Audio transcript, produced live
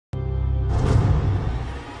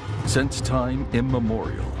Since time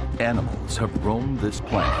immemorial, animals have roamed this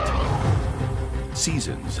planet.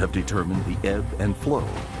 Seasons have determined the ebb and flow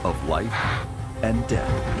of life and death.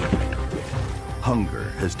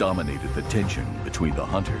 Hunger has dominated the tension between the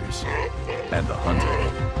hunters and the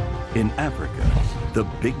hunted. In Africa, the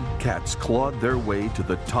big cats clawed their way to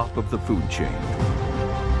the top of the food chain.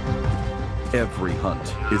 Every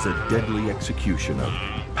hunt is a deadly execution of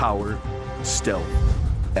power, stealth,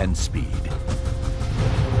 and speed.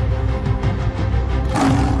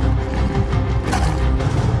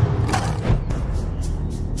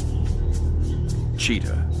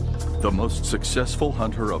 Cheetah, the most successful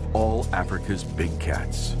hunter of all Africa's big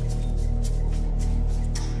cats.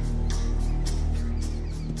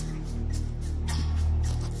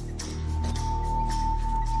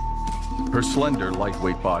 Her slender,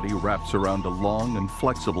 lightweight body wraps around a long and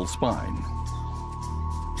flexible spine.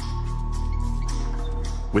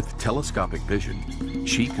 With telescopic vision,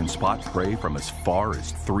 she can spot prey from as far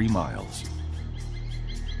as 3 miles.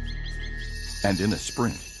 And in a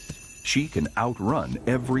sprint, she can outrun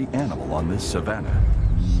every animal on this savanna.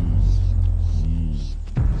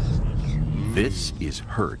 This is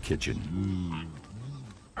her kitchen.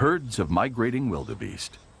 Herds of migrating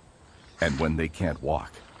wildebeest. And when they can't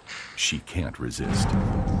walk, she can't resist.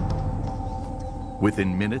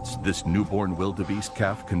 Within minutes, this newborn wildebeest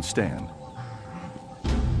calf can stand.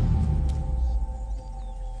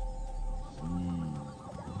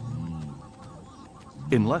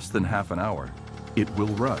 In less than half an hour, it will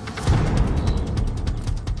run.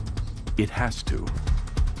 It has to.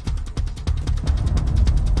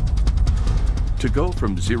 To go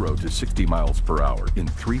from 0 to 60 miles per hour in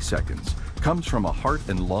 3 seconds comes from a heart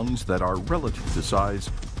and lungs that are relative to size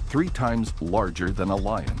 3 times larger than a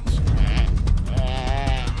lion's.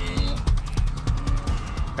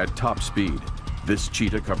 At top speed, this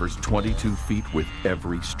cheetah covers 22 feet with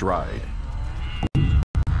every stride.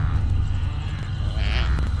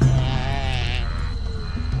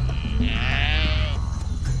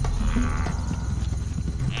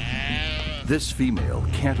 This female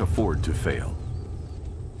can't afford to fail.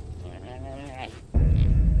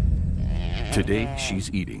 Today,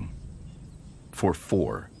 she's eating for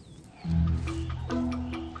 4.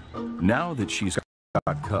 Now that she's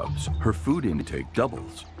got cubs, her food intake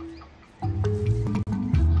doubles.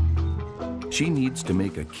 She needs to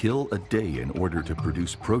make a kill a day in order to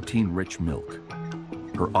produce protein-rich milk.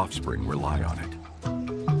 Her offspring rely on it.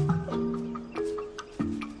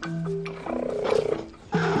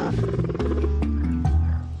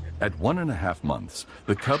 At 1.5 months,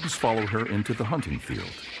 the cubs follow her into the hunting field.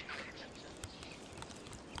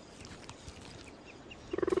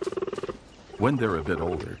 When they're a bit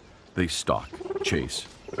older, they stalk, chase,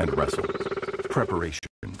 and wrestle. Preparation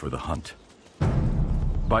for the hunt.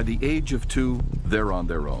 By the age of 2, they're on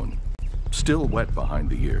their own, still wet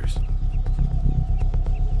behind the ears.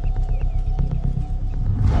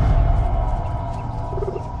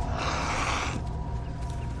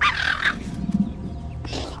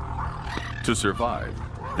 To survive,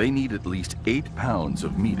 they need at least 8 pounds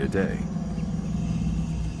of meat a day.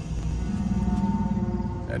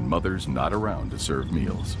 And mother's not around to serve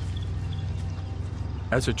meals.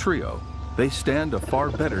 As a trio, they stand a far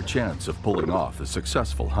better chance of pulling off a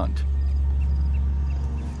successful hunt.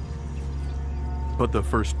 But the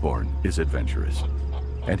firstborn is adventurous,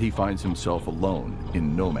 and he finds himself alone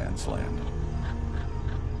in no man's land.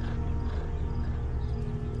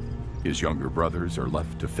 His younger brothers are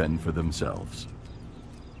left to fend for themselves.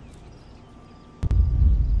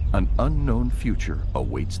 An unknown future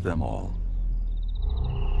awaits them all.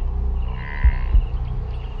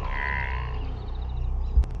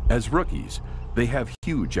 As rookies, they have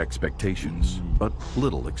huge expectations, but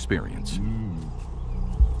little experience.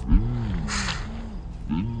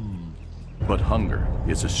 But hunger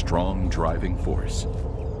is a strong driving force.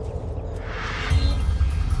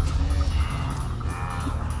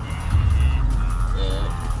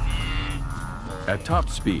 At top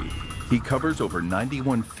speed, he covers over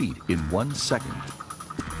 91 feet in 1 second.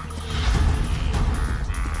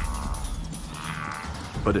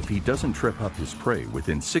 But if he doesn't trip up his prey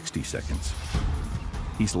within 60 seconds,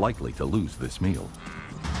 he's likely to lose this meal.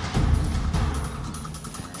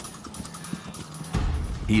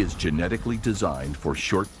 He is genetically designed for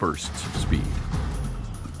short bursts of speed.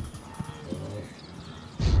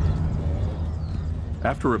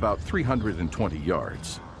 After about 320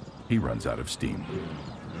 yards, he runs out of steam.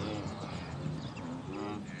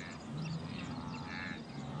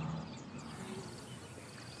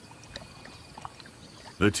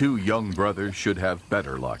 The 2 young brothers should have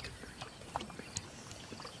better luck.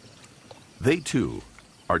 They too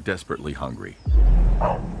are desperately hungry.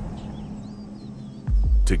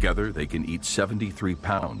 Together, they can eat 73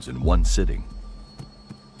 pounds in one sitting.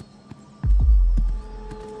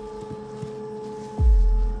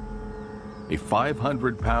 A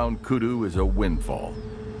 500-pound kudu is a windfall.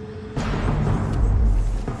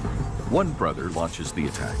 One brother launches the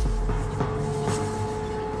attack.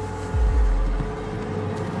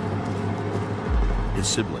 His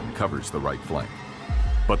sibling covers the right flank,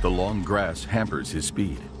 but the long grass hampers his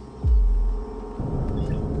speed.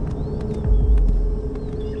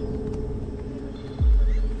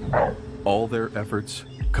 All their efforts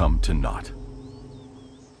come to naught.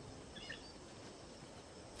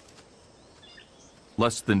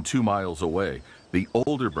 Less than 2 miles away, the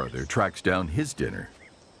older brother tracks down his dinner.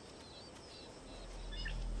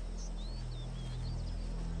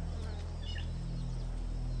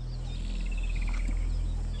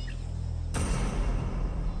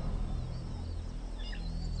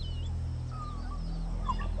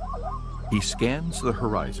 He scans the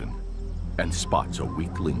horizon and spots a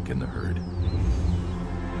weak link in the herd.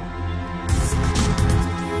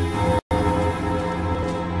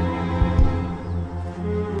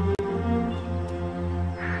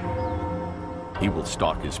 He will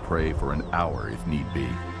stalk his prey for an hour if need be.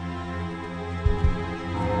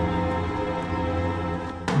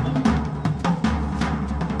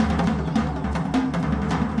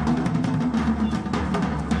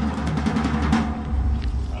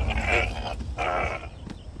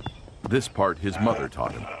 This part his mother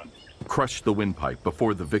taught him. Crush the windpipe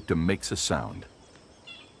before the victim makes a sound.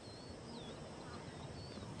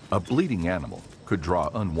 A bleeding animal could draw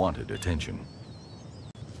unwanted attention.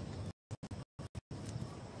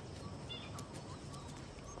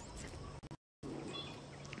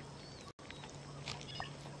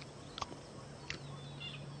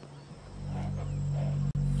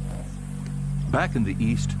 Back in the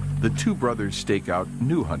east, the two brothers stake out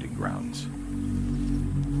new hunting grounds.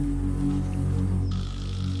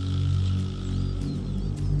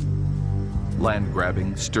 Land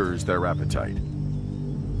grabbing stirs their appetite.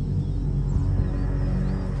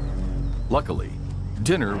 Luckily,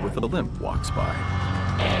 dinner with a limp walks by.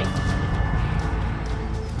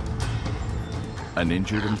 An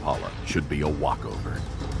injured impala should be a walkover.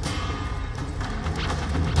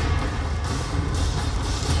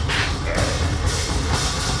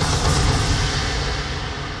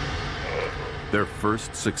 Their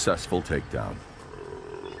first successful takedown.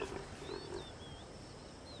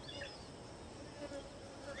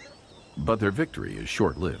 But their victory is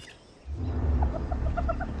short-lived.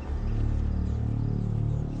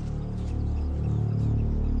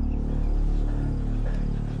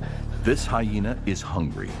 This hyena is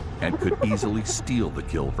hungry and could easily steal the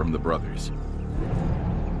kill from the brothers.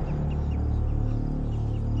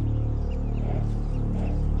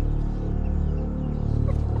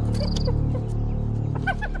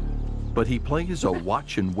 But he plays a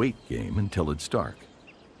watch-and-wait game until it's dark.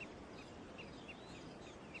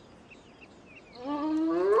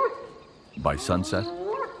 By sunset,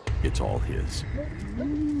 it's all his.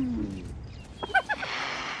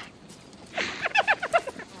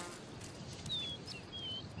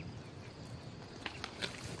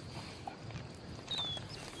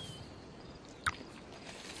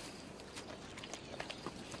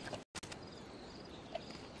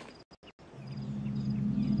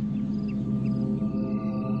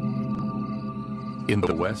 In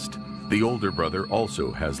the west, the older brother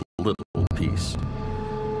also has little peace.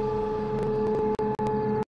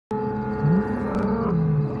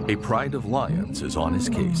 A pride of lions is on his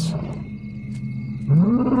case.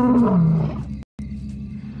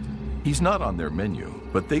 He's not on their menu,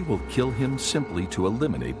 but they will kill him simply to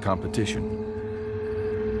eliminate competition.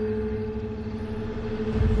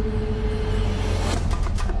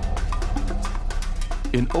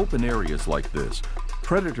 In open areas like this,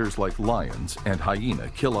 predators like lions and hyena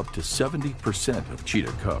kill up to 70% of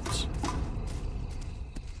cheetah cubs.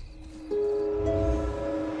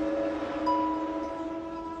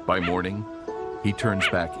 By morning, he turns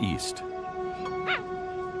back east.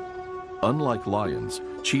 Unlike lions,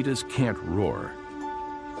 cheetahs can't roar.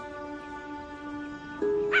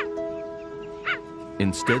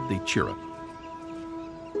 Instead, they chirrup.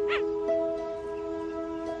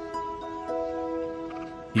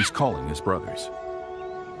 He's calling his brothers.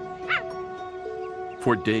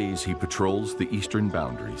 For days, he patrols the eastern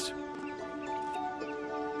boundaries.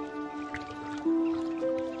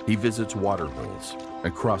 He visits water holes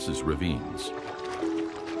and crosses ravines.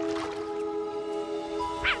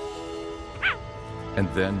 And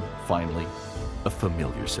then, finally, a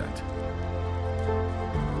familiar scent.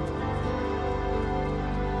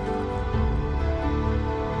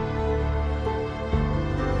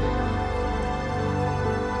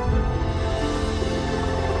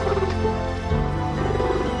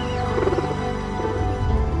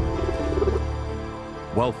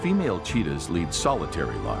 While female cheetahs lead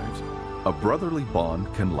solitary lives, a brotherly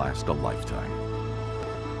bond can last a lifetime.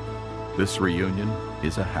 This reunion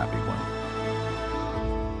is a happy one.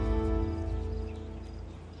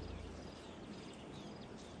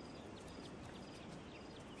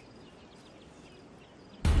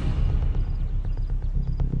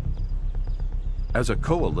 As a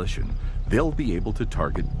coalition, they'll be able to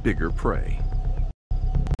target bigger prey.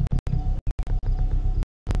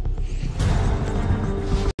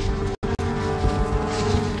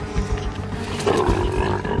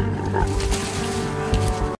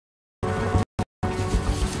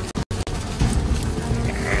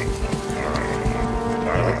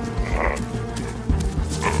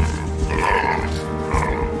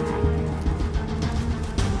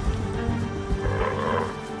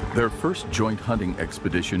 Their first joint hunting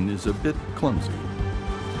expedition is a bit clumsy.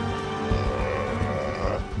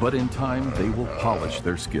 But in time, they will polish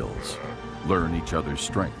their skills, learn each other's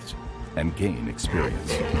strengths, and gain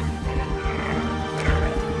experience.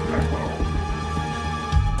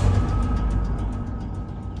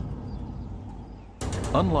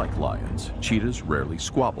 Unlike lions, cheetahs rarely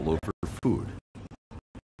squabble over food.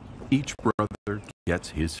 Each brother gets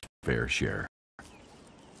his fair share.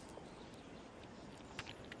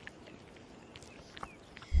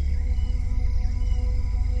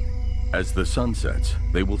 As the sun sets,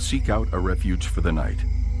 they will seek out a refuge for the night.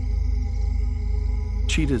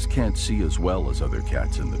 Cheetahs can't see as well as other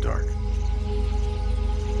cats in the dark.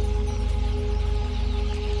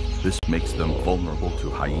 This makes them vulnerable to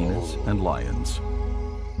hyenas and lions,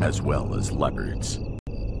 as well as leopards.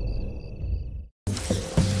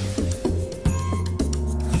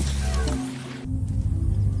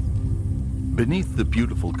 Beneath the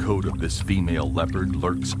beautiful coat of this female leopard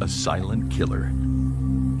lurks a silent killer.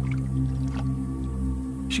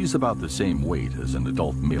 She's about the same weight as an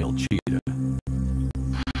adult male cheetah.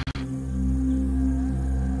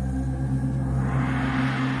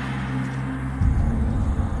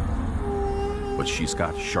 But she's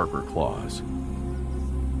got sharper claws.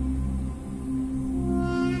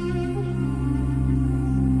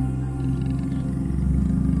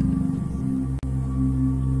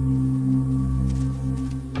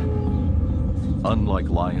 Unlike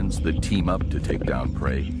lions that team up to take down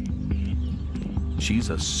prey, she's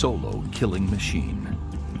a solo killing machine.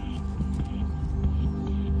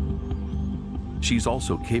 She's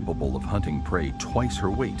also capable of hunting prey twice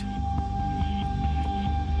her weight.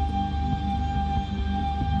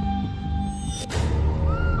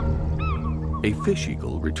 A fish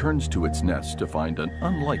eagle returns to its nest to find an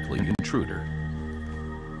unlikely intruder.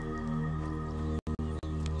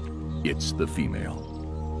 It's the female.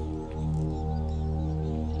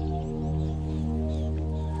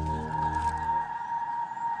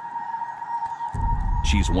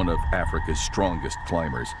 She's one of Africa's strongest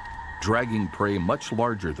climbers, dragging prey much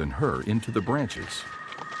larger than her into the branches.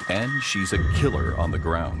 And she's a killer on the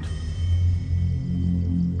ground.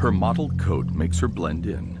 Her mottled coat makes her blend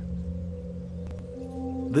in.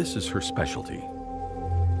 This is her specialty: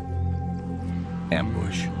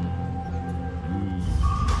 ambush.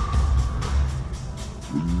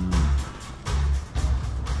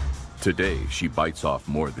 Today, she bites off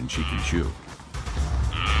more than she can chew.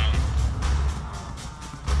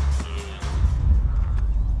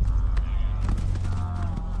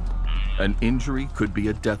 An injury could be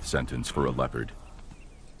a death sentence for a leopard.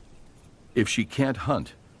 If she can't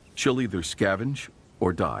hunt, she'll either scavenge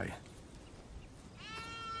or die.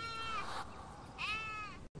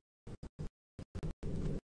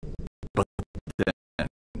 But then,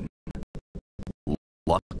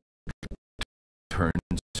 luck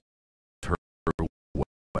turns her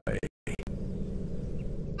way.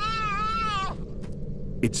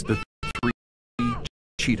 It's the three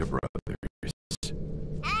cheetah brothers.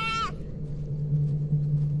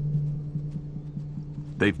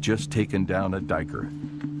 They've just taken down a diker.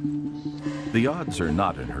 The odds are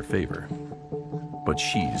not in her favor, but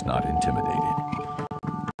she's not intimidated.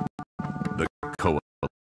 The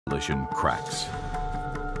coalition cracks.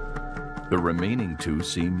 The remaining two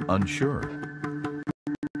seem unsure.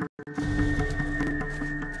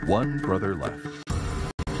 One brother left.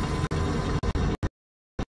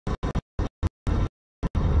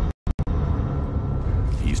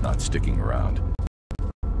 He's not sticking around.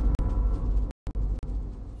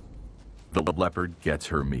 The leopard gets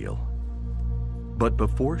her meal. But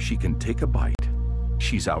before she can take a bite,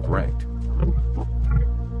 she's outranked.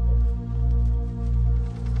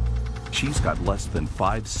 She's got less than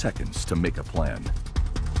 5 seconds to make a plan.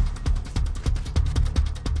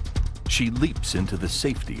 She leaps into the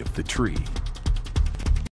safety of the tree.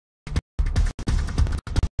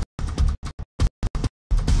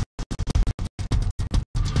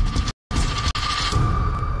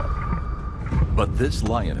 But this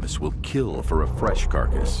lioness will kill for a fresh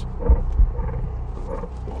carcass.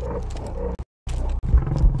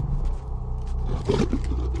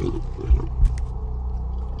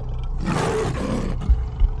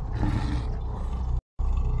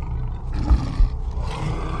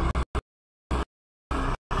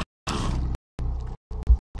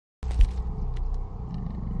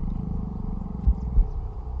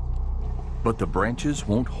 But the branches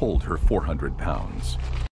won't hold her 400 pounds.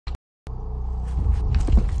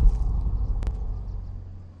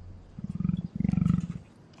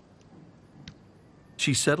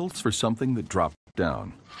 She settles for something that dropped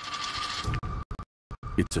down.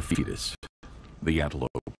 It's a fetus. The antelope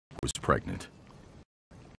was pregnant.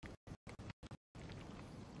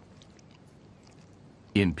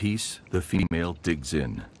 In peace, the female digs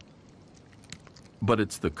in. But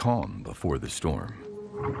it's the calm before the storm.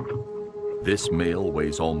 This male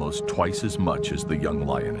weighs almost twice as much as the young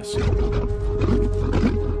lioness.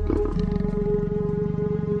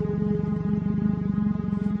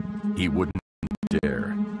 He wouldn't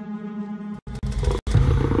dare.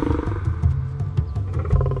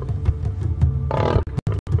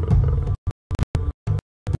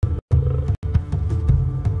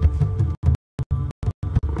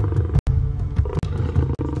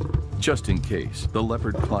 Just in case, the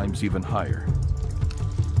leopard climbs even higher.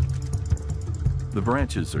 The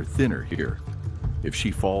branches are thinner here. If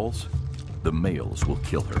she falls, the males will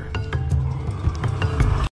kill her.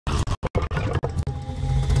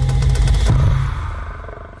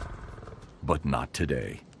 But not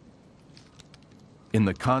today. In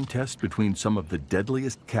the contest between some of the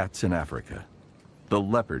deadliest cats in Africa, the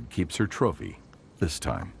leopard keeps her trophy this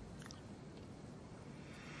time.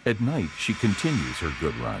 At night, she continues her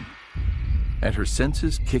good run, and her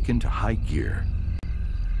senses kick into high gear.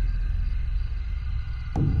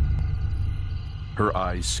 Her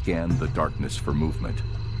eyes scan the darkness for movement.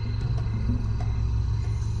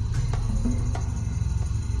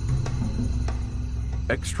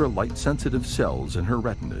 Extra light-sensitive cells in her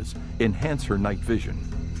retinas enhance her night vision.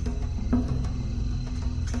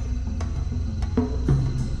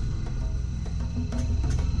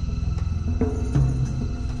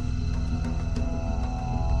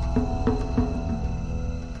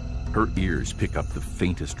 Her ears pick up the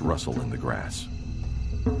faintest rustle in the grass.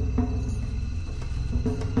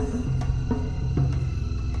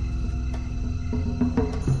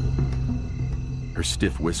 Her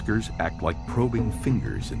stiff whiskers act like probing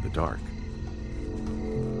fingers in the dark.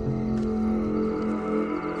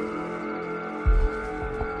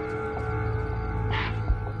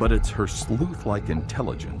 But it's her sleuth-like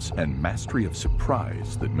intelligence and mastery of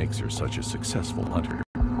surprise that makes her such a successful hunter.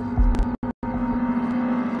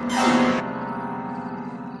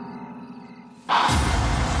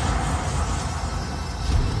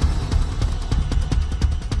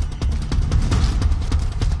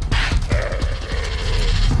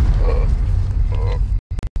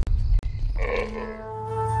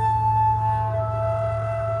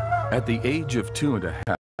 At the age of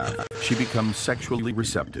 2.5, she becomes sexually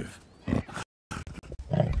receptive.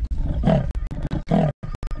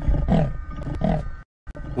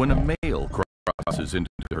 When a male crosses into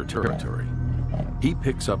her territory, he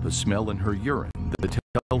picks up a smell in her urine that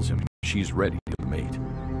tells him she's ready to mate.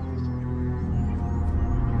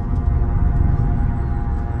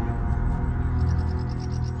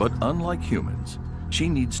 But unlike humans, she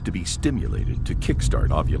needs to be stimulated to kickstart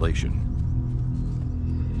ovulation.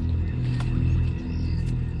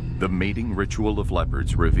 The mating ritual of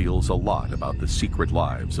leopards reveals a lot about the secret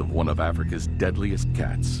lives of one of Africa's deadliest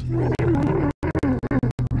cats.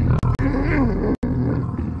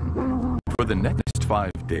 For the next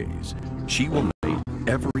 5 days, she will mate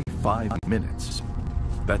every 5 minutes.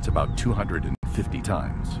 That's about 250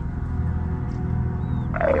 times.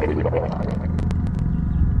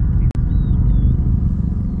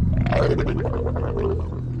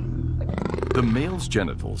 The male's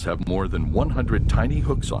genitals have more than 100 tiny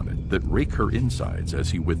hooks on it that rake her insides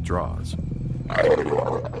as he withdraws.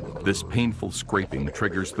 This painful scraping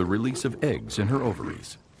triggers the release of eggs in her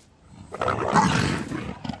ovaries.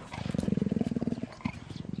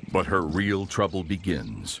 But her real trouble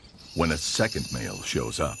begins when a second male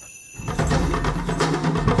shows up.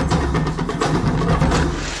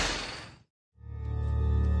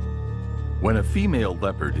 When a female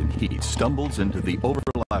leopard in heat stumbles into the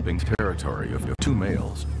overlapping territory of 2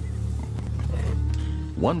 males,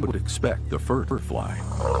 one would expect the fur to fly.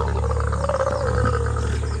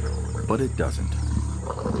 But it doesn't.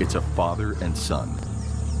 It's a father and son.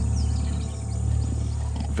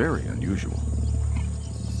 Very unusual.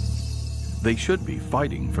 They should be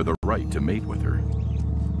fighting for the right to mate with her.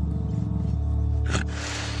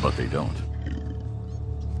 But they don't.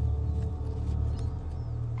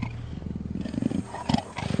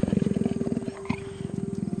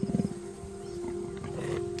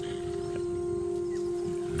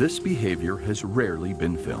 This behavior has rarely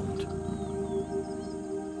been filmed.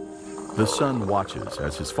 The son watches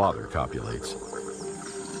as his father copulates.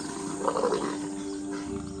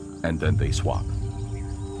 And then they swap.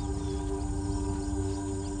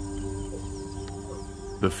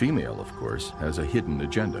 The female, of course, has a hidden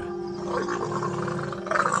agenda.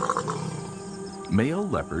 Male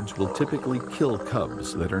leopards will typically kill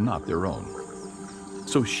cubs that are not their own.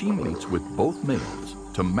 So she mates with both males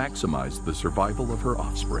to maximize the survival of her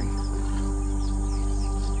offspring.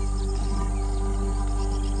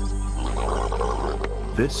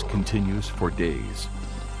 This continues for days.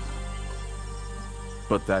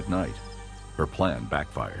 But that night, her plan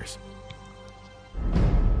backfires.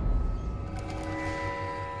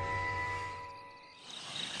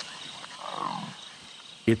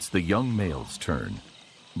 It's the young male's turn,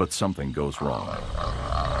 but something goes wrong.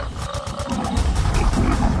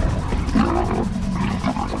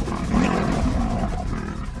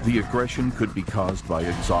 The aggression could be caused by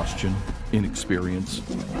exhaustion, inexperience,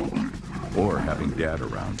 or having dad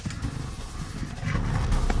around.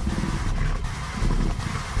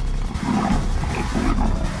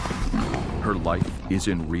 Her life is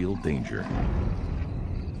in real danger.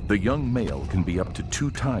 The young male can be up to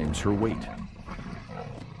 2 times her weight.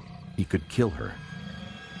 He could kill her.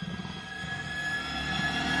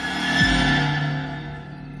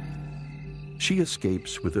 She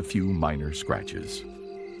escapes with a few minor scratches.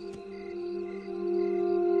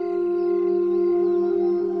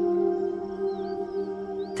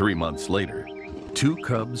 Three months later, 2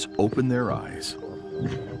 cubs open their eyes.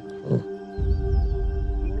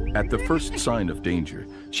 At the first sign of danger,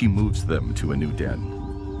 she moves them to a new den.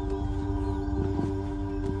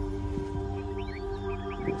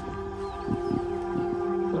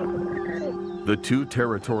 The 2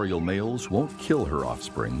 territorial males won't kill her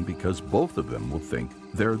offspring because both of them will think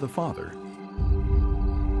they're the father.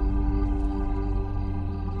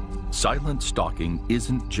 Silent stalking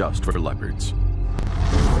isn't just for leopards.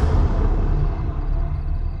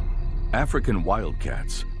 African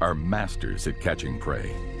wildcats are masters at catching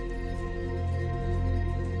prey.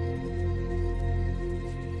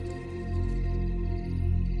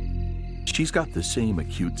 She's got the same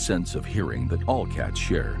acute sense of hearing that all cats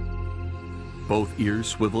share. Both ears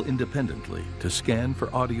swivel independently to scan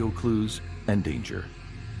for audio clues and danger.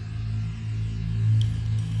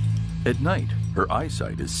 At night, her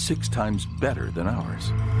eyesight is 6 times better than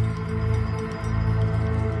ours.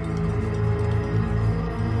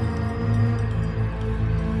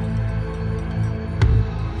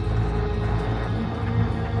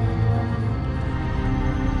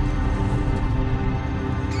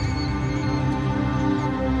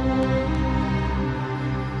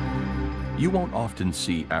 You won't often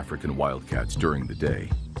see African wildcats during the day.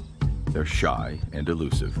 They're shy and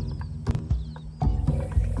elusive.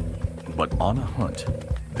 But on a hunt,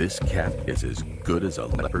 this cat is as good as a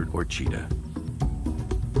leopard or cheetah.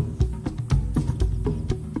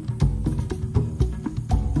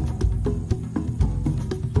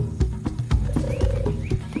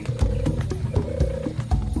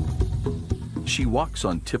 She walks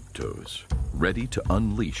on tiptoes, ready to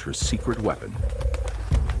unleash her secret weapon.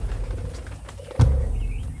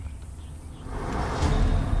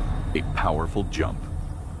 A powerful jump.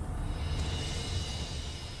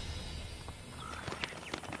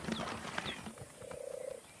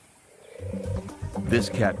 This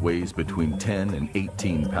cat weighs between 10 and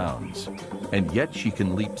 18 pounds, and yet she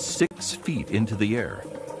can leap 6 feet into the air.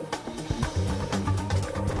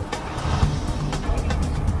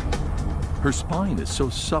 Her spine is so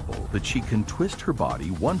supple that she can twist her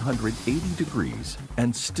body 180 degrees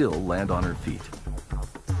and still land on her feet.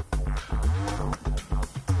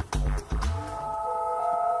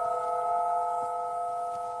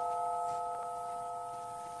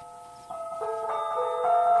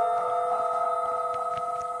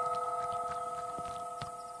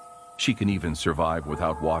 She can even survive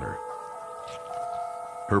without water.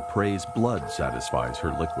 Her prey's blood satisfies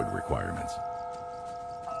her liquid requirements.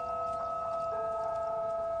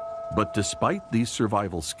 But despite these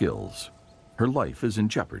survival skills, her life is in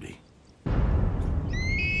jeopardy.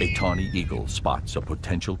 A tawny eagle spots a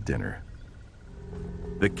potential dinner.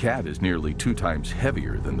 The cat is nearly 2 times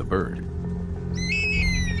heavier than the bird.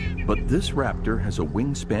 But this raptor has a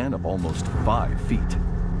wingspan of almost 5 feet.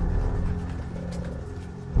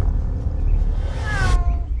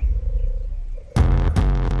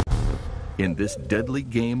 In this deadly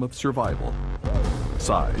game of survival,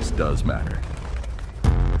 size does matter.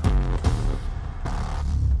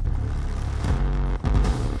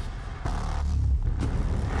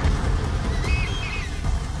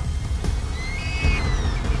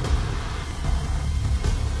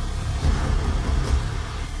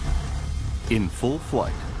 In full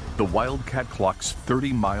flight, the wildcat clocks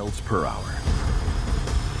 30 miles per hour.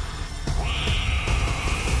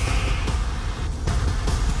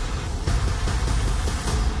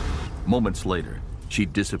 Moments later, she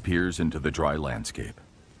disappears into the dry landscape,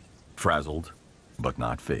 frazzled but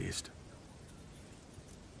not fazed.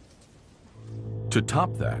 To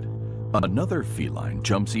top that, another feline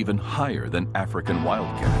jumps even higher than African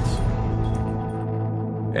wildcats.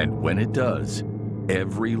 And when it does,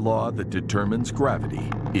 every law that determines gravity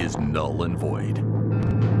is null and void.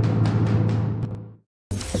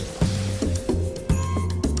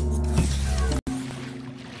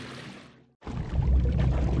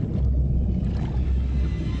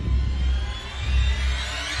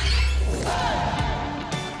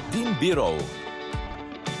 Din birou,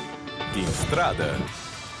 din stradă,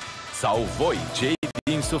 sau voi, cei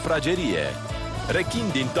din sufragerie,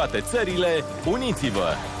 rechini din toate țările,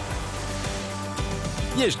 uniți-vă!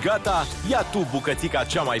 Ești gata? Ia tu bucățica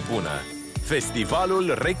cea mai bună!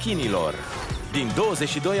 Festivalul Rechinilor, din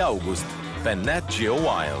 22 august, pe Nat Geo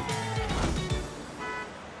Wild.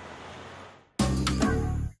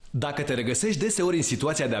 Dacă te regăsești deseori în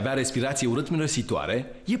situația de a avea respirație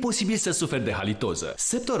urât-mirositoare, e posibil să suferi de halitoză.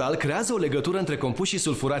 Septoral creează o legătură între compușii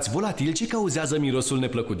sulfurați volatili ce cauzează mirosul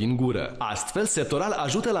neplăcut din gură. Astfel, Septoral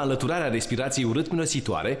ajută la înlăturarea respirației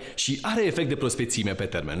urât-mirositoare și are efect de prospețime pe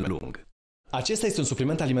termen lung. Acesta este un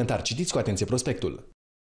supliment alimentar. Citiți cu atenție prospectul.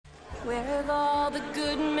 Where have all the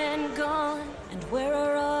good men gone? And where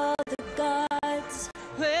are all the gods?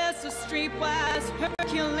 Where's the streetwise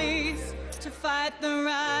Hercules to fight the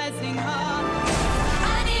rising heart?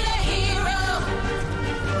 I need a hero.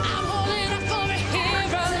 I'm holding up for a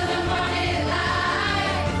hero. To the morning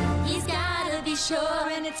light. He's gotta be sure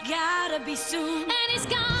and it's gotta be soon. And he's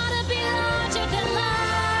gotta be larger than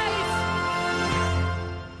life.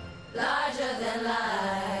 Larger than life.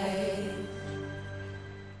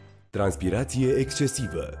 Transpirație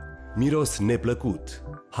excesivă, miros neplăcut,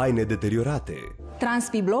 haine deteriorate.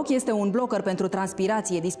 Transpibloc este un blocker pentru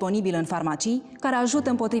transpirație disponibil în farmacii care ajută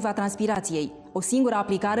împotriva transpirației. O singură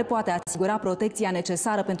aplicare poate asigura protecția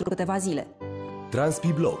necesară pentru câteva zile.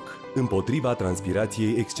 Transpibloc, împotriva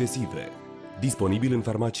transpirației excesive. Disponibil în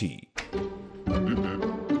farmacii.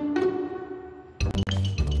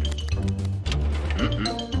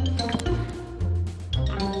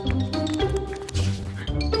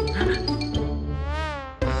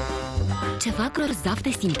 Ceva grozav de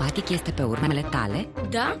simpatic este pe urmele tale?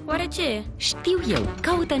 Da? Oare ce e? Știu eu,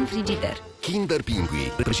 caută în frigider. Kinder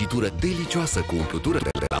Pingui, prăjitură delicioasă cu umplutură de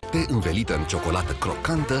lapte învelită în ciocolată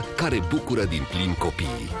crocantă care bucură din plin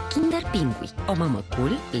copiii. Kinder Pingui, o mamă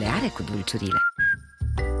cool le are cu dulciurile.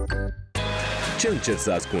 Ce încerci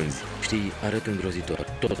să ascunzi? Știi, arăt îngrozitor,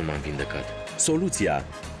 tot m-am vindecat. Soluția!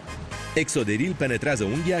 Exoderil penetrează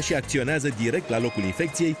unghia și acționează direct la locul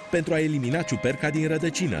infecției pentru a elimina ciuperca din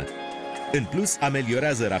rădăcină. În plus,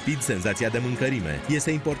 ameliorează rapid senzația de mâncărime.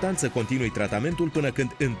 Este important să continui tratamentul până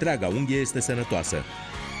când întreaga unghie este sănătoasă.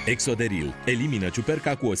 Exoderil elimină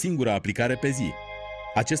ciuperca cu o singură aplicare pe zi.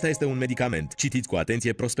 Acesta este un medicament. Citiți cu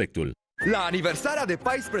atenție prospectul. La aniversarea de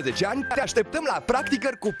 14 ani te așteptăm la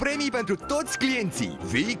practicări cu premii pentru toți clienții.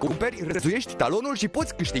 Vii, cumperi, răzuiești talonul și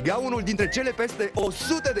poți câștiga unul dintre cele peste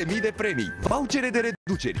 100.000 de premii. Vouchere de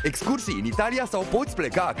reduceri, excursii în Italia sau poți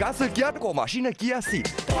pleca acasă chiar cu o mașină Kia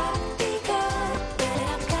Ceed.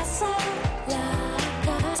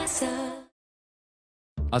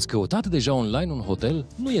 Ați căutat deja online un hotel?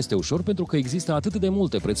 Nu este ușor pentru că există atât de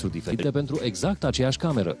multe prețuri diferite pentru exact aceeași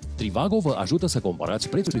cameră. Trivago vă ajută să comparați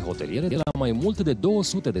prețuri hoteliere de la mai mult de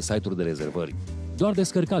 200 de site-uri de rezervări. Doar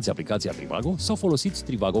descărcați aplicația Trivago sau folosiți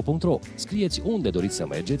trivago.ro. Scrieți unde doriți să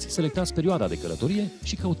mergeți, selectați perioada de călătorie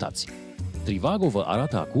și căutați. Trivago vă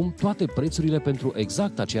arată acum toate prețurile pentru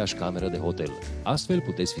exact aceeași cameră de hotel. Astfel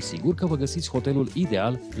puteți fi siguri că vă găsiți hotelul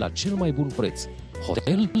ideal la cel mai bun preț.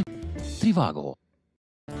 Hotel Trivago.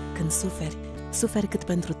 Când suferi cât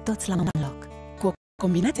pentru toți la un loc. Cu o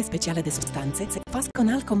combinație specială de substanțe,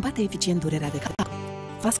 Fasconal combate eficient durerea de cap.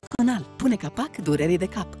 Fasconal pune capac durerii de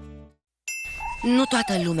cap. Nu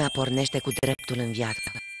toată lumea pornește cu dreptul în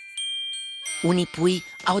viață. Unii pui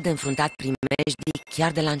au de înfruntat primejdii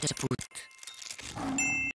chiar de la început.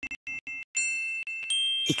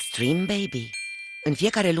 Extreme Baby. În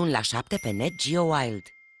fiecare luni la 7 pe Nat Geo Wild.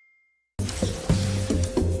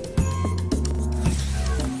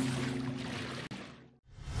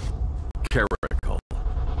 Caracal.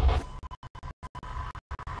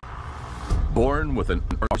 Born with an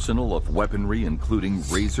arsenal of weaponry including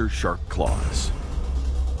razor-sharp claws,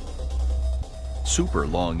 super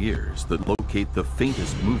long ears that locate the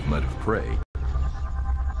faintest movement of prey,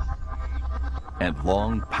 and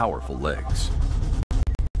long, powerful legs.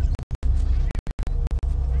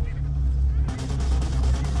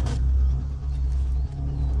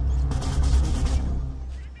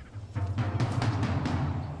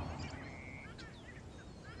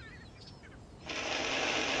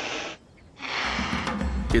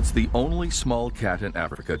 It's the only small cat in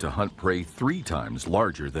Africa to hunt prey 3 times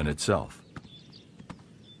larger than itself.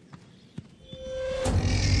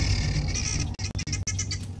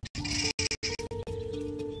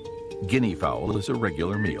 Guinea fowl is a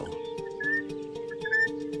regular meal.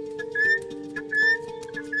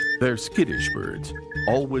 They're skittish birds,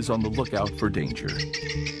 always on the lookout for danger.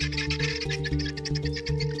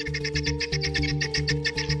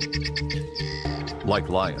 Like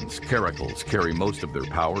lions, caracals carry most of their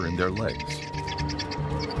power in their legs.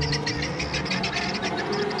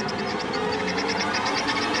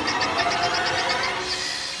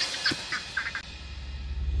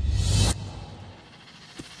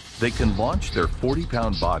 They can launch their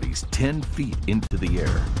 40-pound bodies 10 feet into the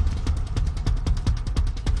air.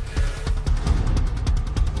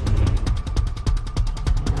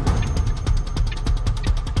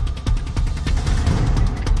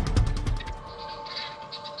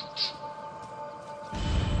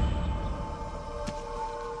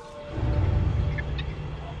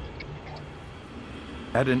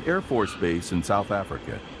 At an Air Force base in South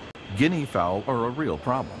Africa, guinea fowl are a real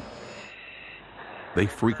problem. They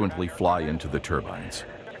frequently fly into the turbines.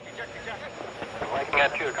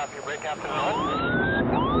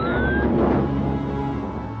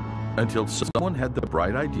 Until someone had the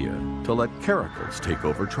bright idea to let caracals take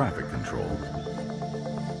over traffic control.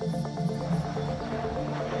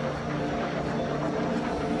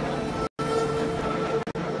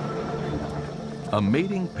 A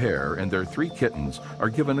mating pair and their 3 kittens are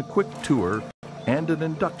given a quick tour and an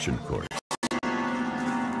induction course.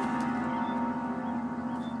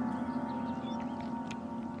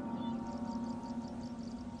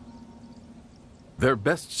 Their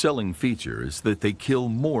best-selling feature is that they kill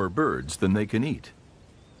more birds than they can eat.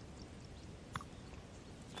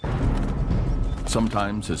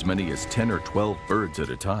 Sometimes as many as 10 or 12 birds at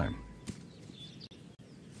a time.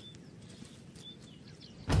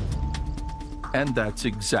 And that's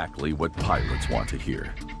exactly what pilots want to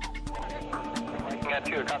hear.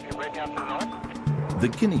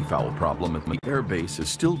 The guinea fowl problem at the air base is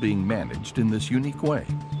still being managed in this unique way.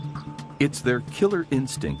 It's their killer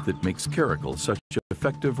instinct that makes caracals such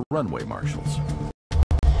effective runway marshals.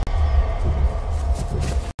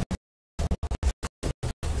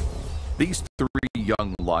 These 3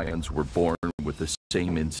 young lions were born with the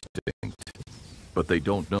same instinct, but they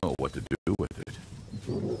don't know what to do with it.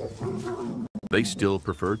 They still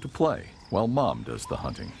prefer to play while Mom does the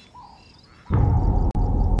hunting.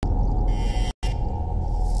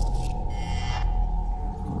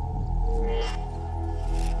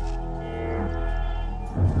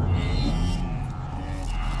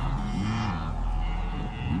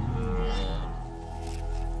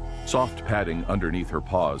 Soft padding underneath her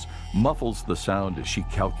paws muffles the sound as she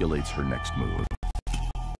calculates her next move.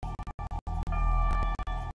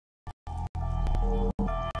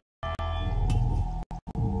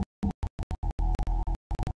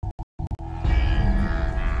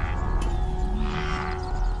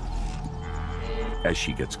 As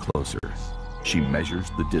she gets closer, she measures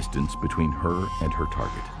the distance between her and her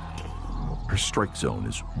target. Her strike zone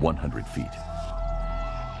is 100 feet.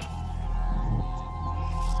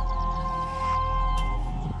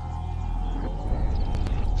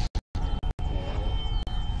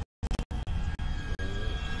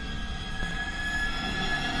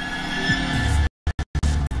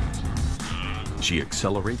 She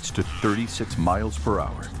accelerates to 36 miles per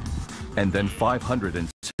hour, and then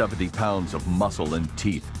 570 pounds of muscle and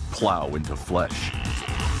teeth plow into flesh.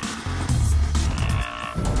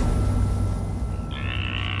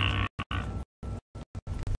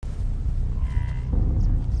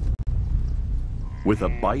 With a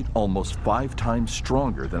bite almost 5 times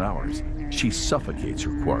stronger than ours, she suffocates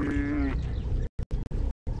her quarry.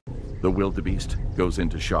 The wildebeest goes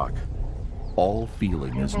into shock. All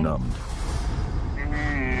feeling is numbed.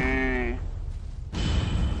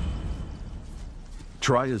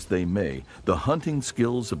 Try as they may, the hunting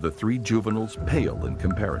skills of the 3 juveniles pale in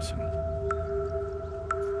comparison.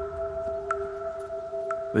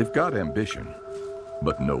 They've got ambition,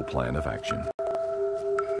 but no plan of action.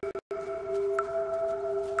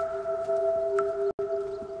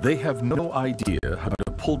 They have no idea how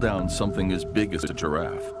to pull down something as big as a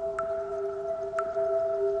giraffe,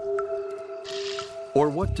 or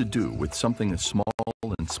what to do with something as small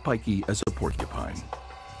and spiky as a porcupine.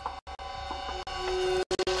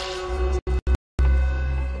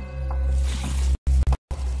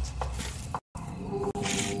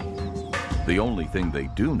 The only thing they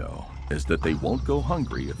do know is that they won't go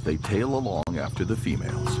hungry if they tail along after the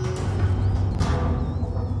females.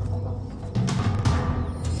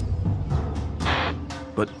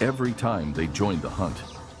 But every time they join the hunt,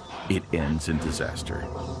 it ends in disaster.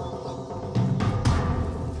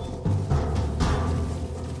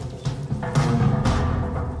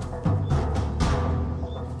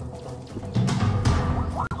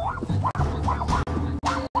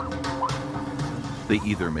 They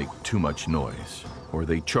either make too much noise, or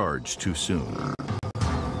they charge too soon.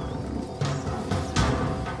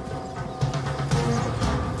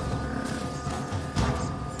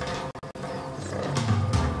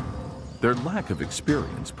 Their lack of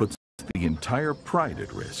experience puts the entire pride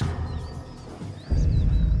at risk.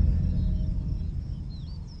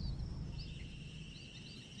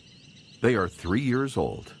 They are 3 years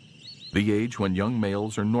old, the age when young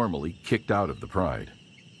males are normally kicked out of the pride.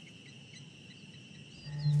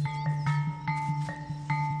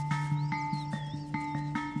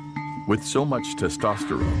 With so much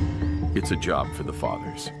testosterone, it's a job for the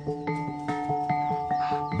fathers.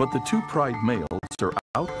 But the two pride males are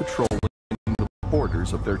out patrolling the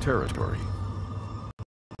borders of their territory.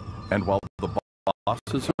 And while the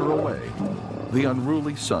bosses are away, the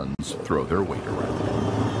unruly sons throw their weight around.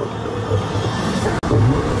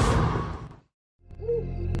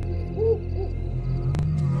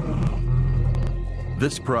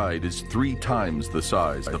 This pride is 3 times the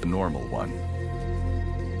size of the normal one.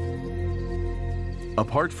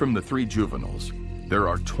 Apart from the 3 juveniles, there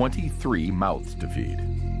are 23 mouths to feed.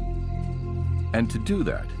 And to do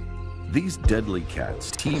that, these deadly cats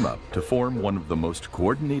team up to form one of the most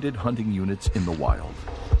coordinated hunting units in the wild.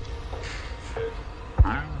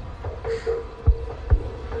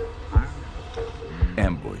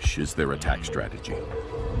 Ambush is their attack strategy.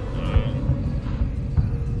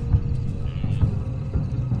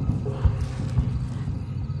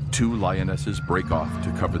 Two lionesses break off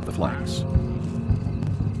to cover the flanks.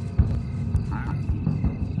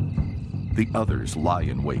 The others lie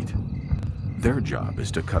in wait. Their job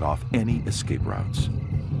is to cut off any escape routes.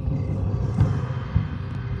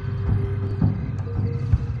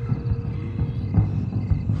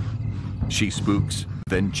 She spooks,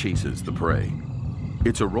 then chases the prey.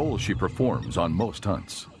 It's a role she performs on most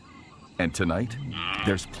hunts. And tonight,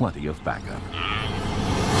 there's plenty of backup.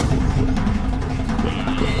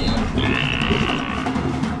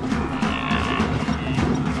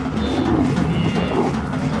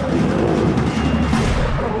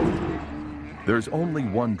 There's only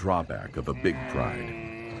one drawback of a big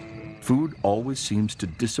pride. Food always seems to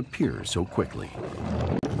disappear so quickly.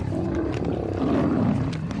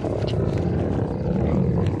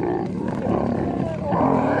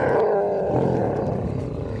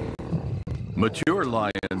 Mature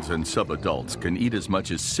lions and subadults can eat as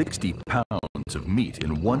much as 60 pounds of meat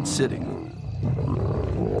in one sitting.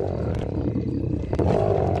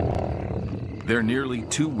 They're nearly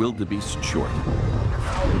 2 wildebeests short.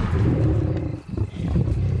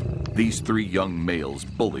 These 3 young males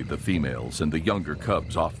bully the females and the younger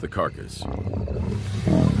cubs off the carcass.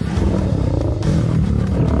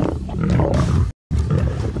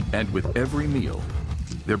 And with every meal,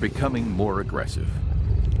 they're becoming more aggressive.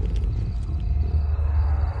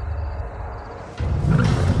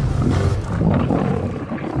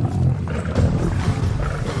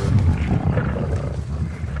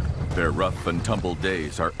 Their rough and tumble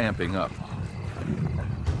days are amping up.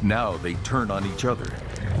 Now they turn on each other.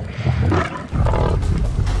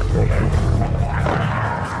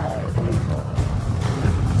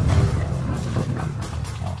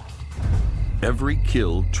 Every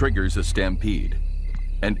kill triggers a stampede,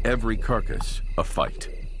 and every carcass a fight.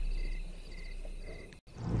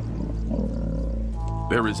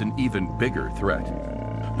 There is an even bigger threat.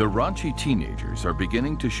 The raunchy teenagers are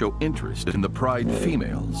beginning to show interest in the pride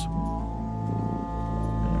females.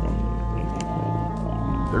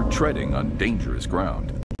 They're treading on dangerous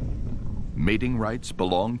ground. Mating rights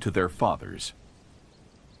belong to their fathers.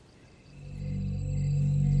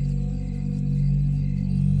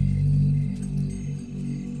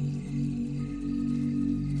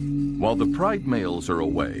 While the pride males are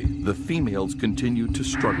away, the females continue to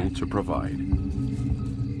struggle to provide.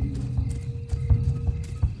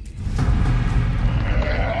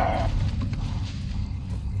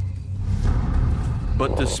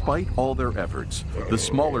 But despite all their efforts, the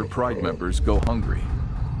smaller pride members go hungry.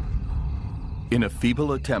 In a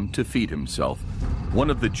feeble attempt to feed himself, one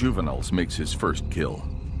of the juveniles makes his first kill.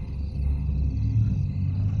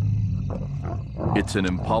 It's an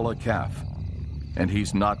impala calf, and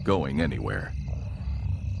he's not going anywhere.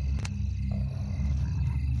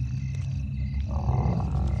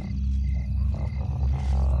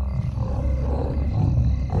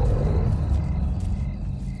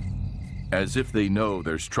 As if they know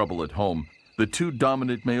there's trouble at home, the two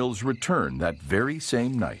dominant males return that very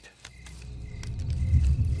same night.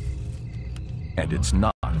 And it's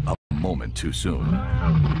not a moment too soon.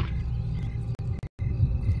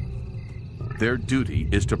 Their duty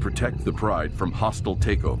is to protect the pride from hostile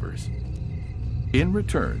takeovers. In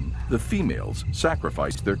return, the females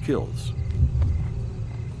sacrifice their kills.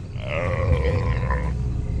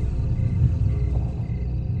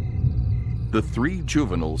 The three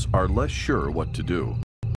juveniles are less sure what to do.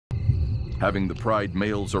 Having the pride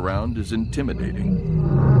males around is intimidating.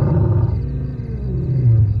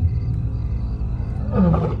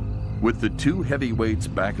 With the two heavyweights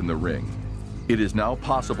back in the ring, it is now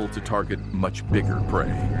possible to target much bigger prey.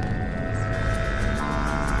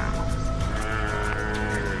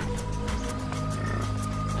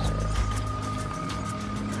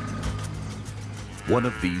 One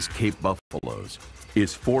of these Cape buffaloes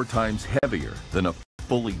is 4 times heavier than a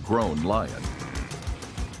fully grown lion.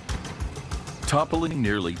 Toppling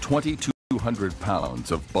nearly 2,200 pounds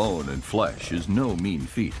of bone and flesh is no mean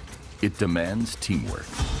feat. It demands teamwork.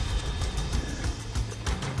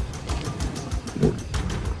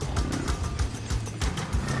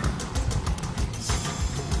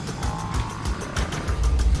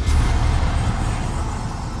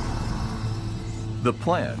 The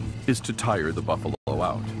plan is to tire the buffalo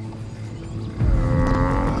out.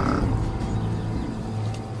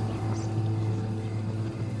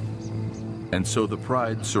 And so the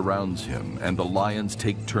pride surrounds him, and the lions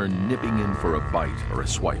take turn nipping in for a bite or a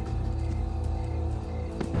swipe.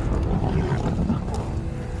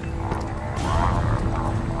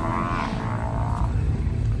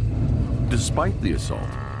 Despite the assault,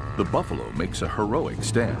 the buffalo makes a heroic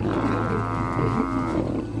stand.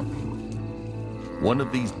 One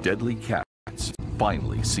of these deadly cats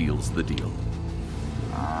finally seals the deal.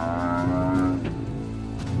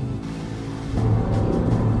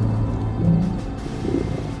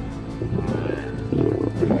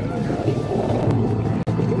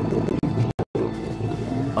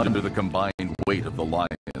 Under the combined weight of the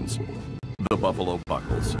lions, the buffalo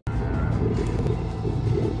buckles.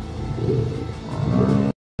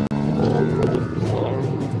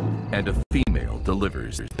 And a female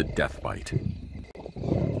delivers the death bite.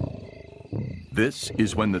 This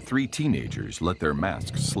is when the 3 teenagers let their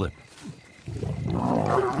masks slip.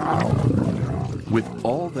 With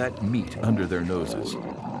all that meat under their noses,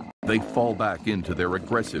 they fall back into their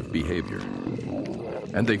aggressive behavior.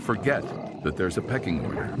 And they forget that there's a pecking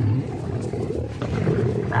order.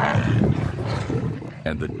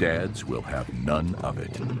 And the dads will have none of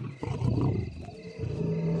it.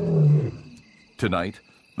 Tonight,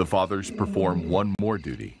 the fathers perform one more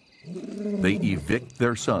duty. They evict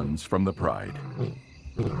their sons from the pride.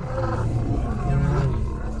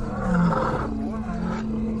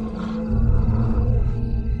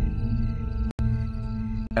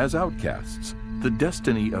 As outcasts, the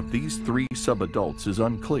destiny of these 3 subadults is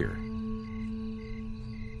unclear.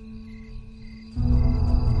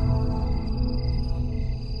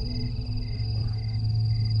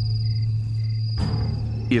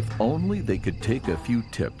 If only they could take a few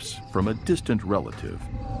tips from a distant relative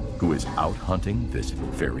who is out hunting this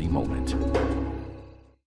very moment.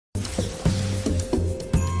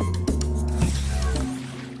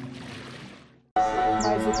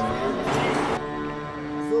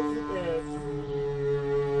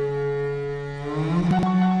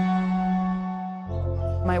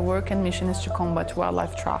 My work and mission is to combat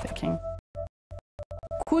wildlife trafficking.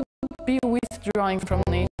 Could be withdrawing from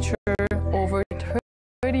nature over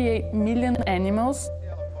 38 million animals.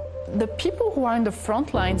 The people who are in the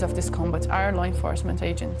front lines of this combat are law enforcement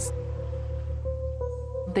agents.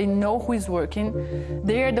 They know who is working,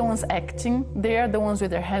 they are the ones acting, they are the ones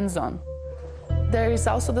with their hands on. There is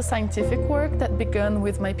also the scientific work that began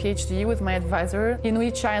with my PhD, with my advisor, in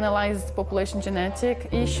which I analyzed population genetic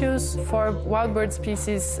issues for wild bird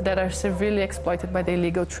species that are severely exploited by the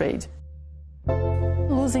illegal trade.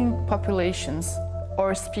 Losing populations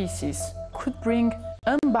or species could bring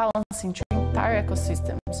unbalance into entire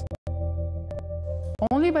ecosystems.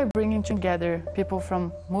 Only by bringing together people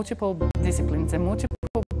from multiple disciplines and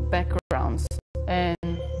multiple backgrounds and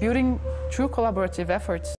building true collaborative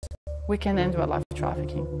efforts, we can end wildlife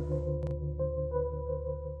trafficking.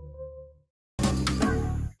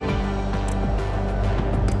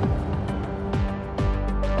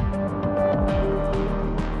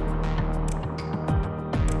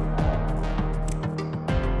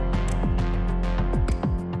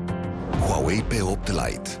 Huawei P8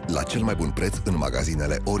 Lite, la cel mai bun preț în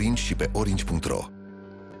magazinele Orange și pe orange.ro.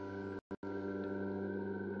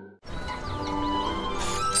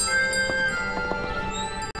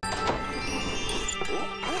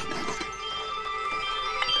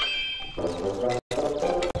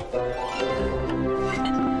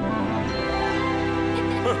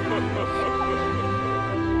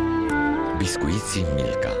 Biscuiții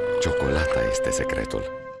Milka. Ciocolata este secretul.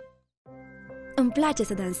 Îmi place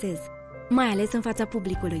să dansez, mai ales în fața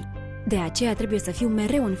publicului. De aceea trebuie să fiu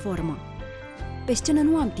mereu în formă. Pe scenă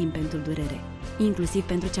nu am timp pentru durere, inclusiv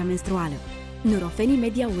pentru cea menstruală. Nurofen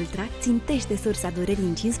Media Ultra țintește sursa durerii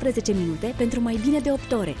în 15 minute pentru mai bine de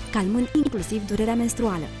 8 ore, calmând inclusiv durerea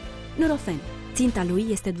menstruală. Nurofen. Ținta lui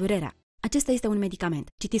este durerea. Acesta este un medicament.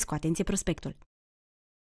 Citiți cu atenție prospectul.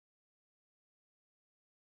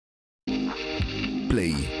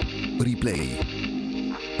 Play, replay,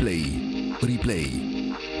 play, replay,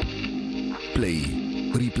 play,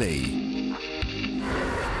 replay.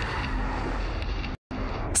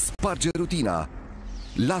 Sparge rutina.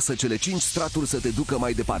 Lasă cele 5 straturi să te ducă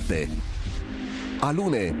mai departe.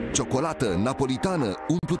 Alune, ciocolată, napolitană,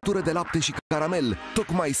 umplutură de lapte și caramel,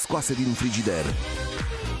 tocmai scoase din frigider.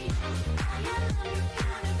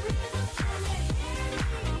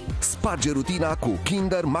 Sparge rutina cu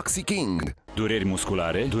Kinder Maxi King. Dureri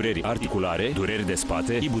musculare, dureri articulare, dureri de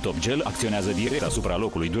spate, Ibutop Gel acționează direct asupra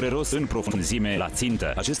locului dureros în profunzime la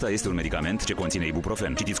țintă. Acesta este un medicament ce conține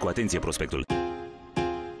ibuprofen. Citiți cu atenție prospectul.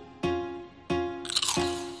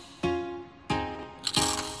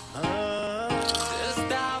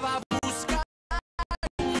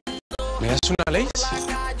 ¿Me das una, Leis?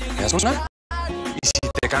 ¿Me das una? ¿Y si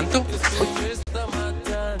te canto?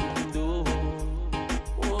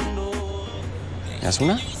 ¿Me das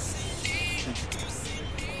una?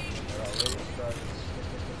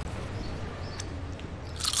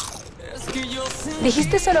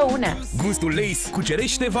 Dijiste solo una. Gustul Lay's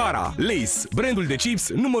cucerește vara. Lay's, brandul de chips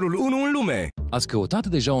numărul 1 în lume. Ați căutat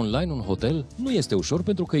deja online un hotel? Nu este ușor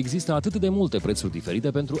pentru că există atât de multe prețuri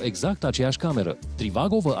diferite pentru exact aceeași cameră.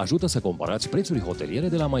 Trivago vă ajută să comparați prețuri hoteliere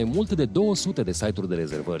de la mai mult de 200 de site-uri de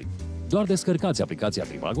rezervări. Doar descărcați aplicația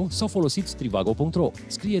Trivago sau folosiți trivago.ro.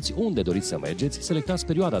 Scrieți unde doriți să mergeți, selectați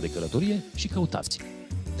perioada de călătorie și căutați.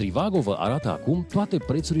 Trivago vă arată acum toate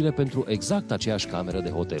prețurile pentru exact aceeași cameră de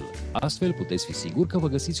hotel. Astfel puteți fi sigur că vă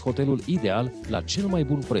găsiți hotelul ideal la cel mai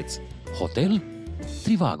bun preț. Hotel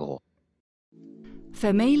Trivago.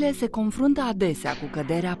 Femeile se confruntă adesea cu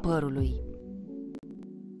căderea părului.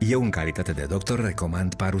 Eu, în calitate de doctor,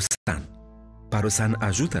 recomand Parusan. Parusan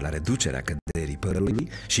ajută la reducerea căderii părului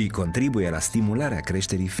și contribuie la stimularea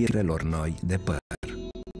creșterii firelor noi de păr.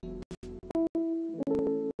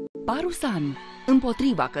 Parusan,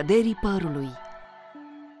 împotriva căderii părului.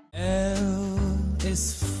 L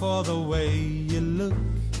is for the way you look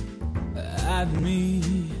at me.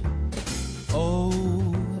 O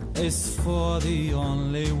is for the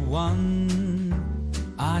only one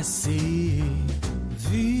I see.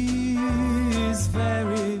 V is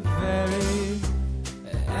very, very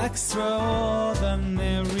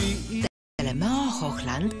extraordinary. Cele mea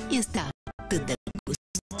Hochland este atât de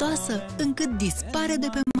gustoasă încât dispare de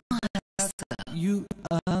pe masă.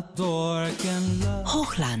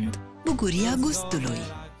 Hochland, bucuria gustului.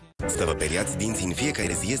 Să vă periați dinții în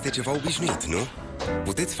fiecare zi este ceva obișnuit, nu?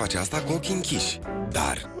 Puteți face asta cu ochii închiși.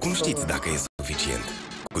 Dar cum știți dacă e suficient?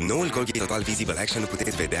 Cu noul Colgate Total Visible Action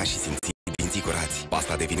puteți vedea și simți dinții curați.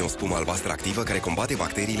 Pasta devine o spumă albastră activă care combate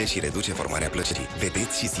bacteriile și reduce formarea plăcerii.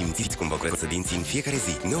 Vedeți și simțiți cum vă curăță dinții în fiecare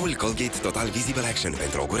zi. Noul Colgate Total Visible Action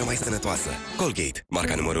pentru o gură mai sănătoasă. Colgate,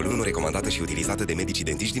 marca numărul 1 recomandată și utilizată de medicii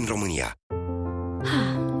dentiști din România.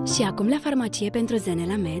 Și acum la farmacie pentru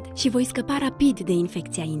Zenelamed și voi scăpa rapid de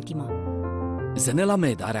infecția intimă.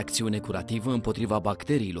 Zenelamed are acțiune curativă împotriva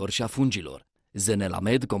bacteriilor și a fungilor.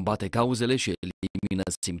 Zenelamed combate cauzele și elimină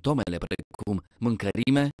simptomele precum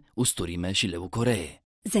mâncărime, usturime și leucoree.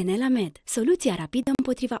 Zenelamed, soluția rapidă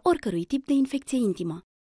împotriva oricărui tip de infecție intimă.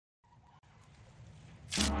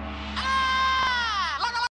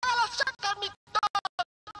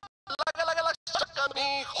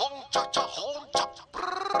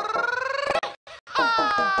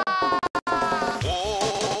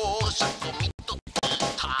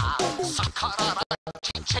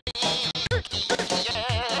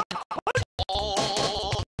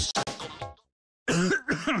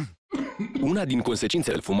 Una din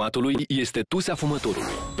consecințele fumatului este tusea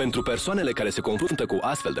fumătorului. Pentru persoanele care se confruntă cu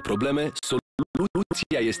astfel de probleme,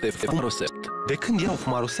 soluția este Fumarosept. De când iau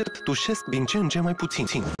Fumarosept, tușesc din ce în ce mai puțin.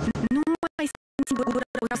 Nu mai simt gura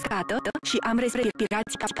uscată și am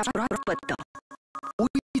respirație proaspătă.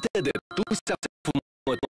 Uite de tusea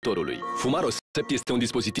fumătorului. Fumarosept este un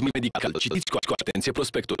dispozitiv medical. Citiți cu atenție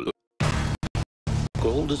prospectul.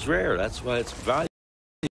 Gold is rare, that's why it's valuable.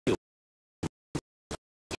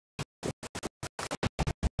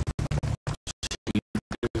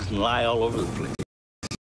 Lie all over the place.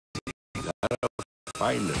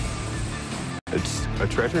 find it. It's a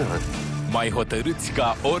treasure hunt. Mai hotărâți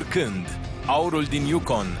ca oricând. Aurul din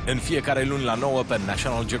Yukon, în fiecare luni la 9 pe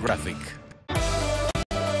National Geographic.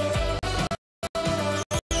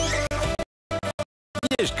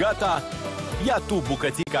 Ești gata? Ia tu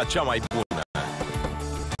bucățica cea mai bună.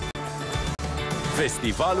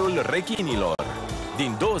 Festivalul Rechinilor,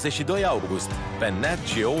 din 22 august, pe Nat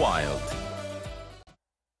Geo Wild.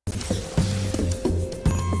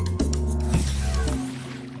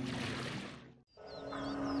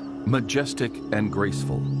 Majestic and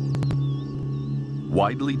graceful.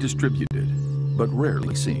 Widely distributed, but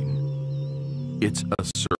rarely seen. It's a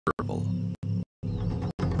serval.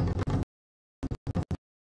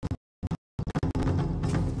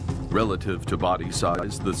 Relative to body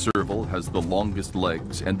size, the serval has the longest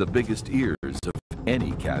legs and the biggest ears of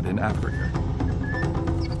any cat in Africa.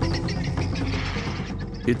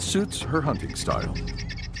 It suits her hunting style.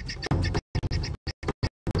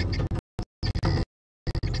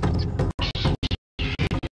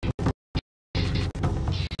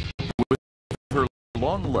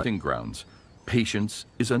 Long hunting grounds, patience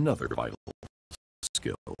is another vital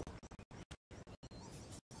skill.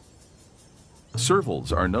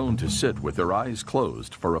 Servals are known to sit with their eyes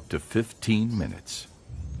closed for up to 15 minutes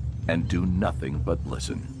and do nothing but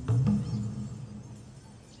listen.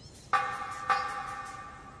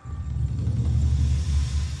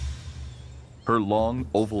 Her long,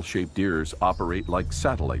 oval-shaped ears operate like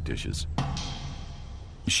satellite dishes.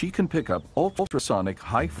 She can pick up ultrasonic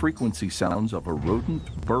high-frequency sounds of a rodent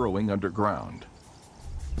burrowing underground.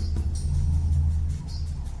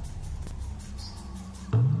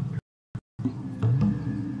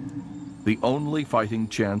 The only fighting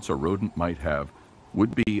chance a rodent might have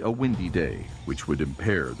would be a windy day, which would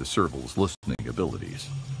impair the serval's listening abilities.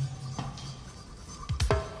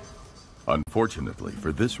 Unfortunately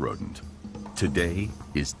for this rodent, today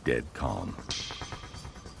is dead calm.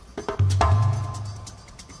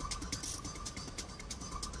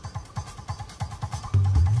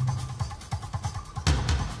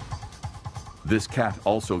 This cat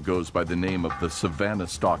also goes by the name of the Savannah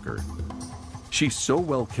Stalker. She's so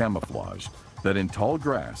well camouflaged that in tall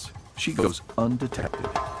grass, she goes undetected.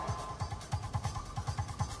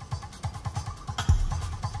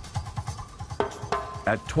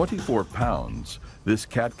 At 24 pounds, this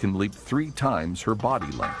cat can leap 3 times her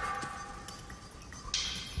body length.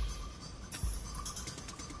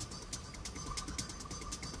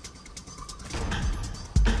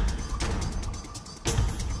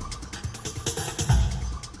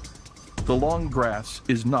 The long grass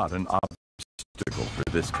is not an obstacle for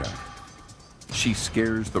this cat. She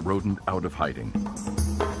scares the rodent out of hiding.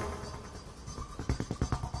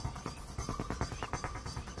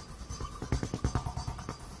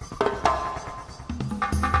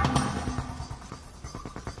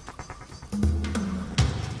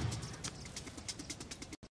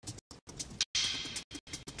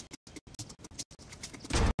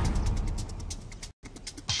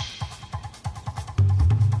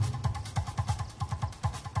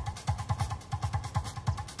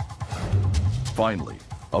 Finally,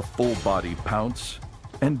 a full-body pounce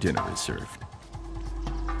and dinner is served.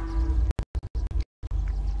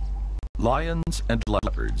 Lions and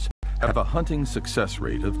leopards have a hunting success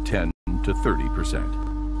rate of 10 to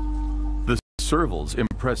 30%. The serval's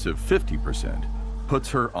impressive 50% puts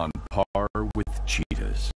her on par with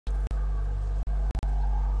cheetahs.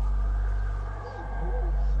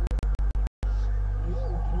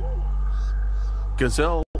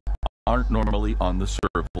 Gazelle aren't normally on the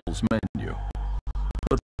serval's menu.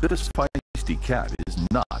 But this feisty cat is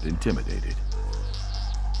not intimidated.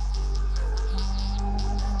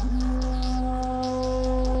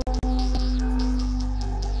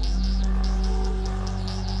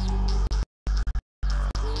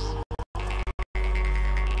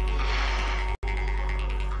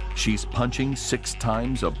 She's punching 6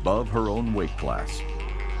 times above her own weight class.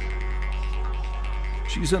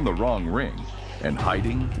 She's in the wrong ring, and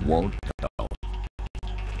hiding won't help.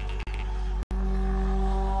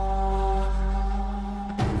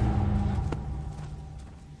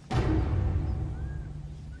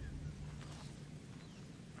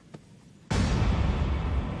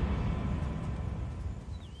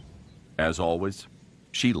 As always,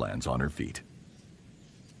 she lands on her feet.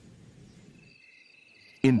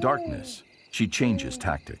 In darkness, she changes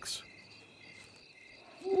tactics.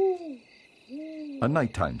 A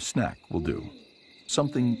nighttime snack will do.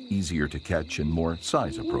 Something easier to catch and more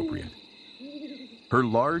size appropriate. Her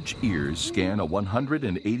large ears scan a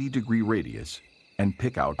 180-degree radius and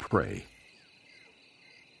pick out prey.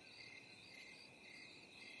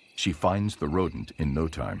 She finds the rodent in no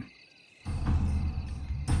time.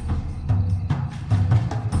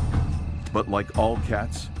 But like all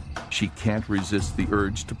cats, she can't resist the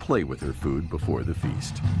urge to play with her food before the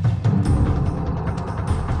feast.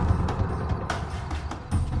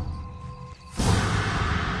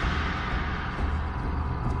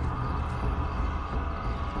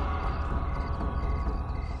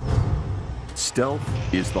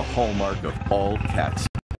 Stealth is the hallmark of all cats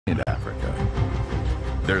in Africa.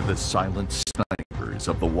 They're the silent snipers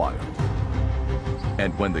of the wild.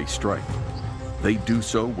 And when they strike, they do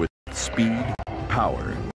so with speed,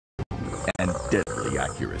 power, and deadly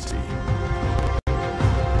accuracy.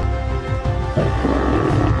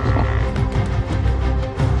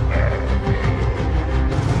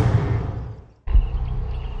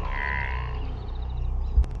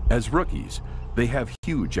 As rookies, they have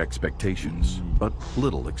huge expectations, but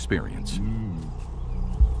little experience.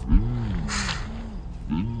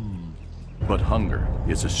 But hunger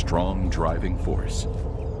is a strong driving force.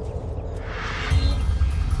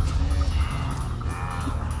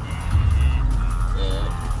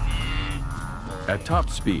 At top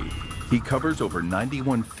speed, he covers over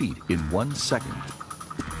 91 feet in 1 second.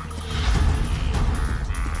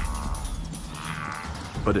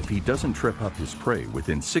 But if he doesn't trip up his prey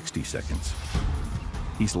within 60 seconds,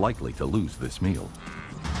 he's likely to lose this meal.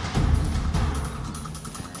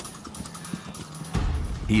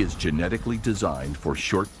 He is genetically designed for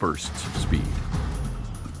short bursts of speed.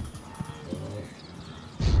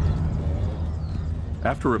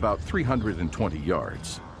 After about 320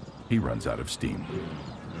 yards, he runs out of steam.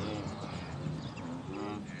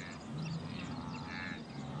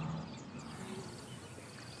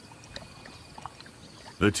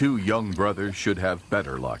 The two young brothers should have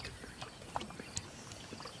better luck.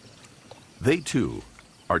 They too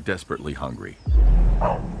are desperately hungry.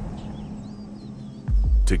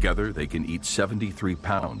 Together, they can eat 73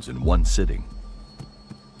 pounds in 1 sitting.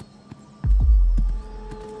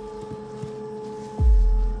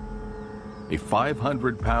 A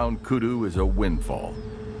 500-pound kudu is a windfall.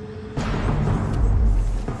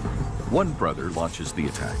 One brother launches the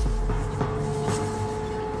attack.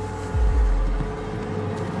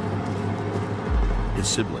 His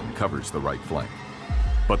sibling covers the right flank,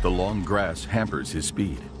 but the long grass hampers his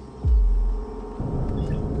speed.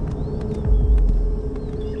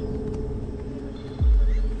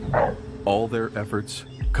 All their efforts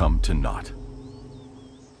come to naught.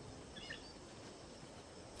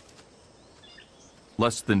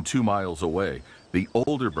 Less than 2 miles away, the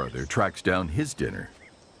older brother tracks down his dinner.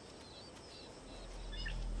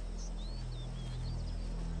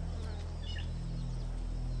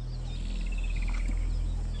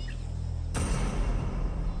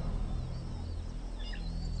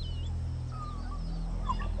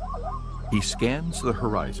 He scans the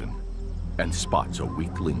horizon and spots a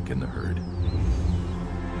weak link in the herd.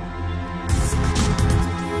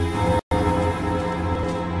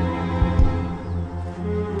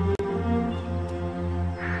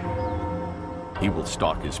 He will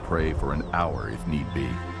stalk his prey for an hour if need be.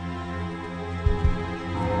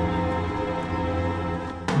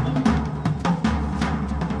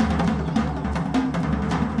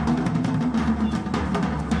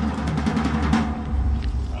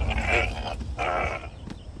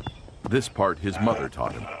 This part his mother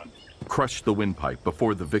taught him. Crush the windpipe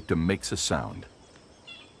before the victim makes a sound.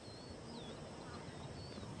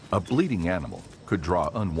 A bleeding animal could draw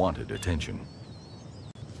unwanted attention.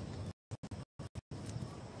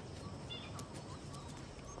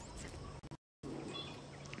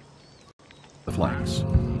 The flanks.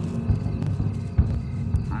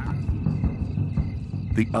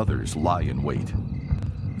 The others lie in wait.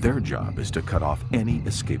 Their job is to cut off any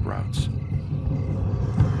escape routes.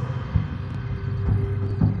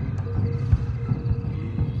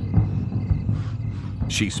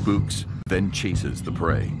 She spooks, then chases the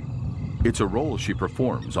prey. It's a role she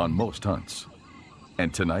performs on most hunts.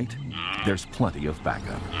 And tonight, there's plenty of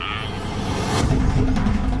backup.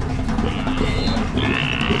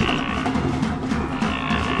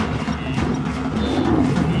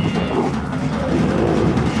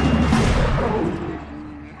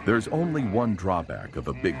 There's only one drawback of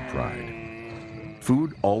a big pride.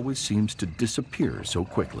 Food always seems to disappear so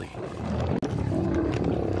quickly.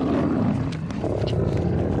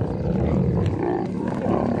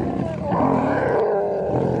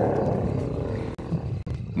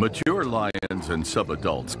 Mature lions and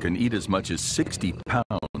subadults can eat as much as 60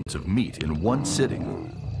 pounds of meat in 1 sitting.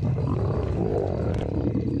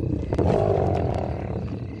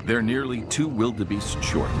 They're nearly 2 wildebeest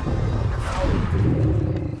short.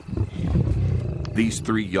 These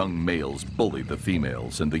 3 young males bully the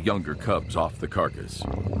females and the younger cubs off the carcass.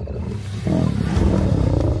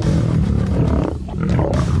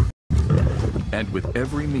 And with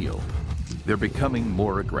every meal, they're becoming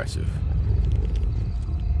more aggressive.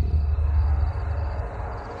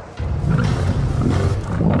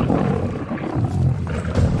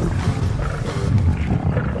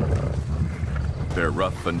 Their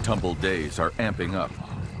rough and tumble days are amping up.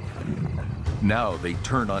 Now they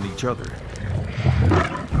turn on each other.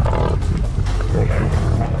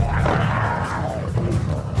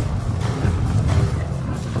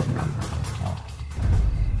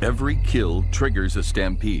 Every kill triggers a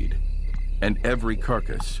stampede, and every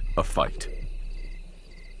carcass a fight.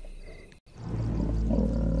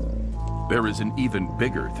 There is an even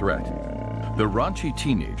bigger threat. The raunchy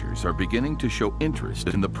teenagers are beginning to show interest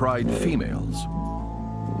in the pride females.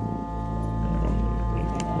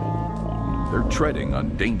 They're treading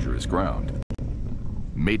on dangerous ground.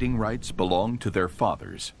 Mating rights belong to their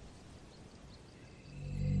fathers.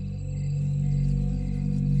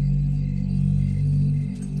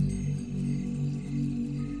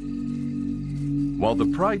 While the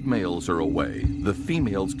pride males are away, the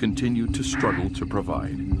females continue to struggle to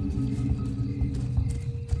provide.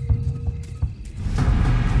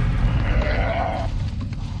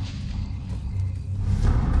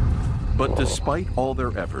 But despite all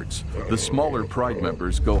their efforts, the smaller pride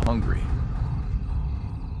members go hungry.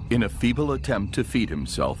 In a feeble attempt to feed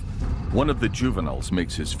himself, one of the juveniles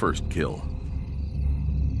makes his first kill.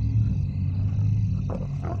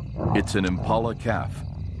 It's an impala calf,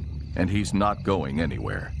 and he's not going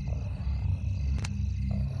anywhere.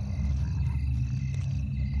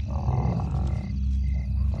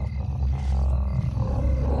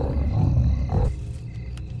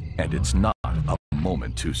 And it's not a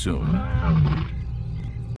moment too soon.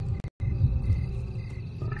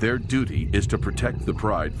 Their duty is to protect the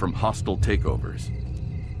pride from hostile takeovers.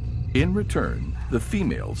 In return, the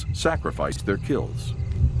females sacrifice their kills.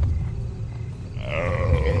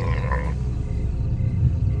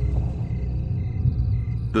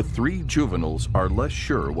 The three juveniles are less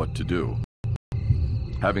sure what to do.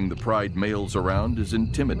 Having the pride males around is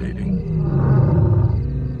intimidating.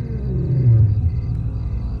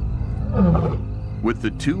 With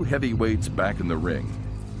the two heavyweights back in the ring,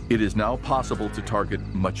 it is now possible to target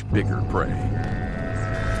much bigger prey.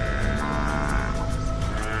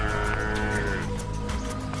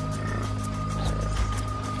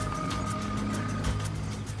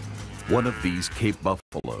 One of these Cape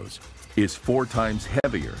buffaloes is 4 times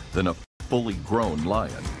heavier than a fully grown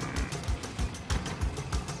lion.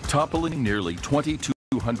 Toppling nearly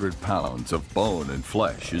 2,200 pounds of bone and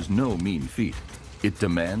flesh is no mean feat. It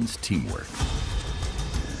demands teamwork.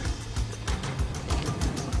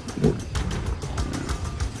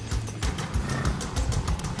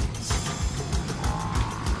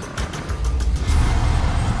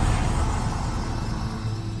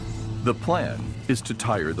 The plan is to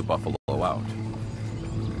tire the buffalo out.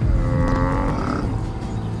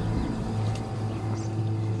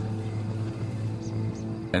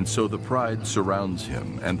 And so the pride surrounds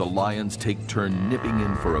him, and the lions take turn nipping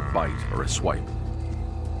in for a bite or a swipe.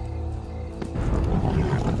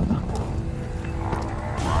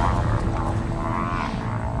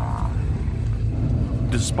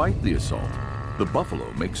 Despite the assault, the buffalo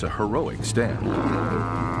makes a heroic stand.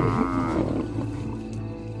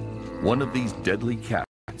 One of these deadly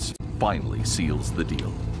cats finally seals the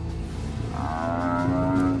deal.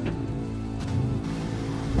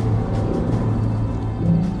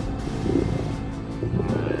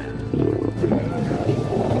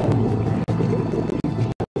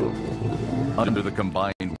 Under the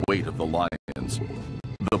combined weight of the lions,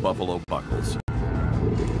 the buffalo buckles.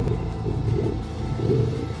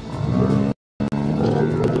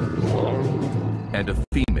 And a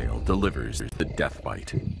female delivers the death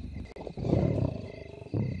bite.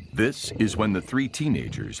 This is when the 3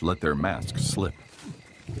 teenagers let their masks slip.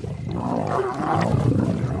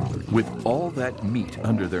 With all that meat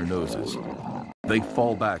under their noses, they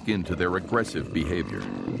fall back into their aggressive behavior.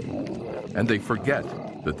 And they forget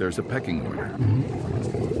that there's a pecking order.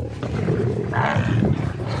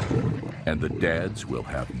 And the dads will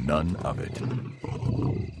have none of it.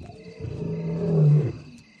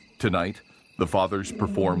 Tonight, the fathers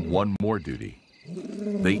perform one more duty.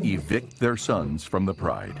 They evict their sons from the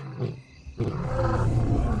pride.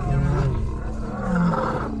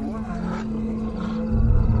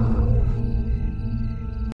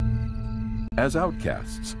 As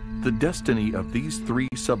outcasts, the destiny of these 3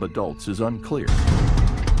 subadults is unclear.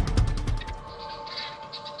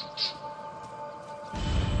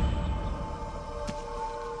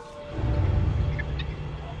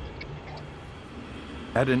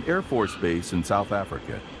 At an Air Force base in South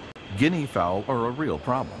Africa, guinea fowl are a real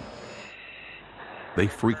problem. They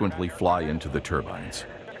frequently fly into the turbines.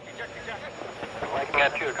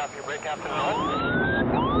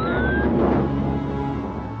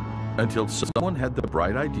 Until someone had the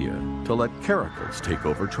bright idea to let caracals take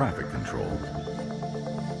over traffic control.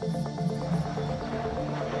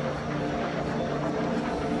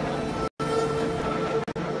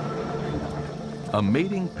 A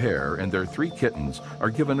mating pair and their 3 kittens are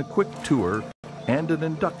given a quick tour and an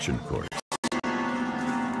induction course.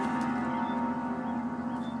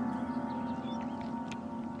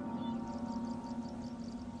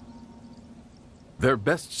 Their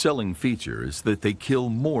best-selling feature is that they kill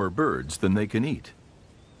more birds than they can eat.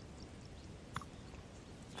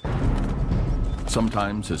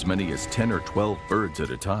 Sometimes as many as 10 or 12 birds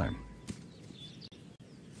at a time.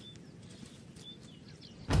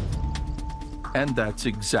 And that's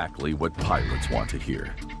exactly what pilots want to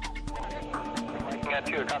hear.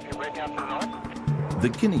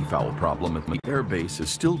 The guinea fowl problem at the airbase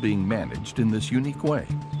is still being managed in this unique way.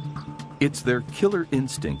 It's their killer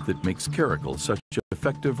instinct that makes caracals such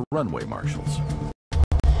effective runway marshals.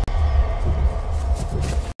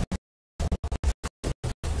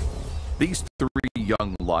 These 3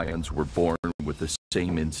 young lions were born with the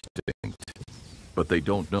same instinct, but they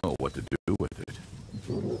don't know what to do with it.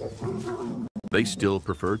 They still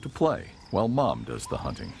prefer to play while Mom does the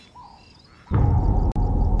hunting.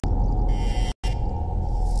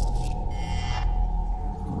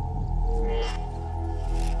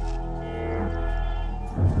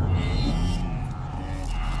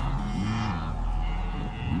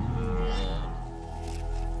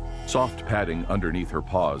 Soft padding underneath her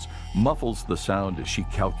paws muffles the sound as she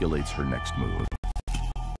calculates her next move.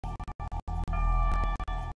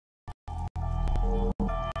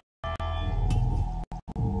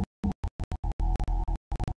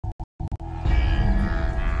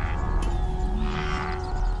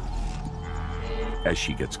 As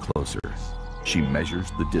she gets closer, she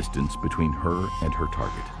measures the distance between her and her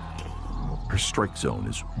target. Her strike zone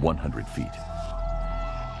is 100 feet.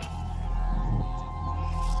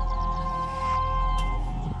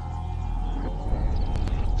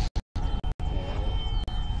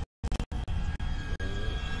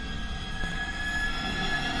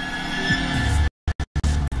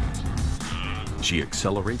 She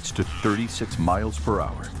accelerates to 36 miles per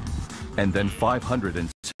hour, and then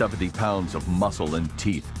 570 pounds of muscle and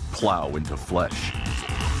teeth plow into flesh.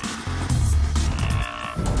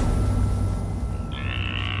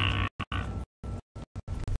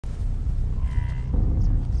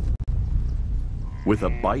 With a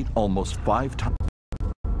bite almost 5 times,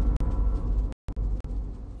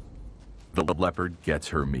 the leopard gets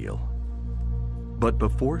her meal. But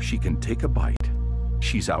before she can take a bite,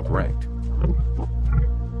 she's outranked.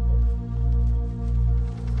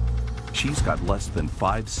 She's got less than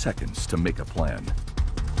 5 seconds to make a plan.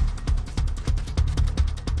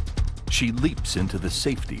 She leaps into the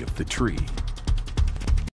safety of the tree.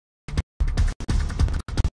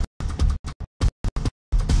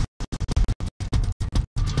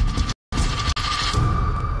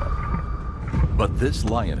 But this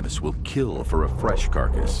lioness will kill for a fresh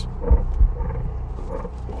carcass.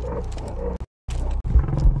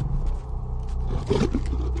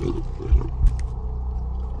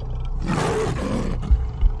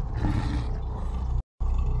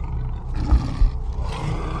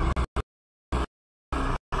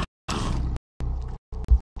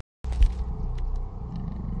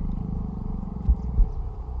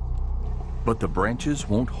 But the branches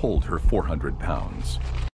won't hold her 400 pounds.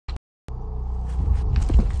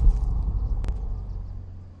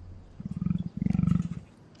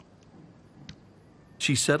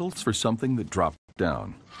 She settles for something that dropped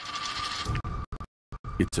down.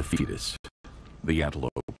 It's a fetus. The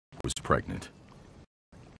antelope was pregnant.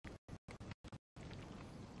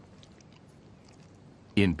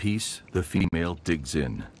 In peace, the female digs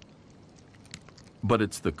in. But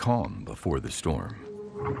it's the calm before the storm.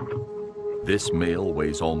 This male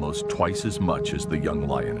weighs almost twice as much as the young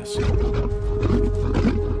lioness.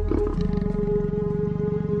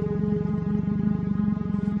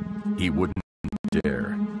 He wouldn't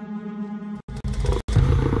dare.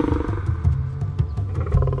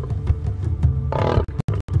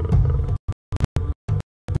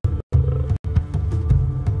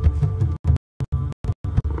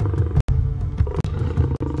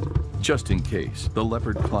 Just in case, the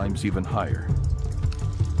leopard climbs even higher.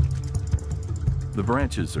 The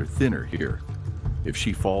branches are thinner here. If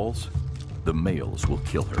she falls, the males will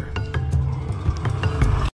kill her.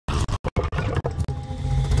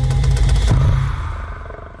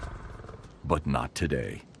 But not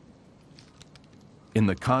today. In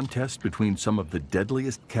the contest between some of the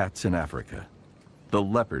deadliest cats in Africa, The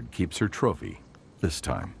leopard keeps her trophy, this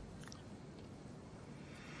time.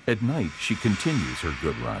 At night, she continues her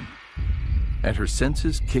good run, and her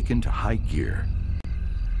senses kick into high gear.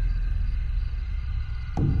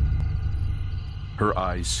 Her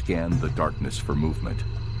eyes scan the darkness for movement.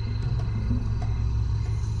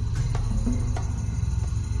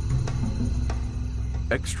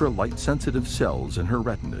 Extra light-sensitive cells in her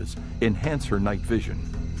retinas enhance her night vision.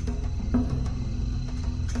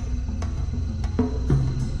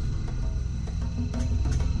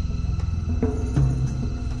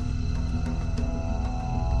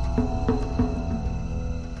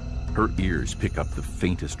 Her ears pick up the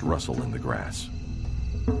faintest rustle in the grass.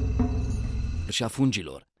 Și a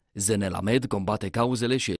fungilor. Zenelamed combate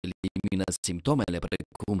cauzele și elimină simptomele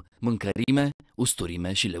precum mâncărime,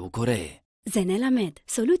 usturime și leucoree. Zenelamed,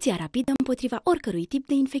 soluția rapidă împotriva oricărui tip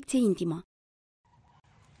de infecție intimă.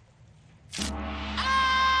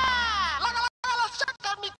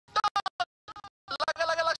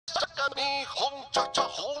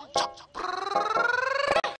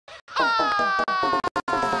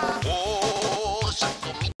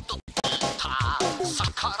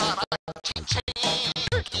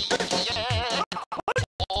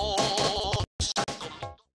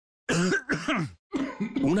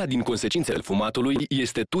 Una din consecințele fumatului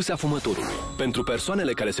este tusea fumătorului. Pentru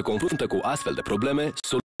persoanele care se confruntă cu astfel de probleme,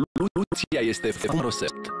 soluția este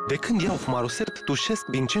fumarosept. De când iau fumarosept, tușesc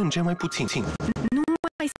din ce în ce mai puțin. Nu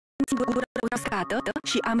mai simt gura uscată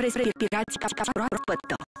și am respirație ca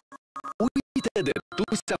proaspătă. Uite de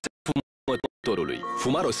tusea fumătorului.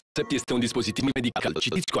 Fumarosept este un dispozitiv medical.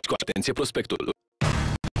 Citiți cu atenție prospectul.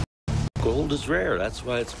 Gold is rare, that's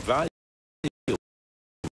why it's valuable.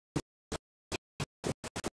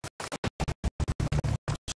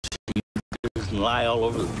 Lie all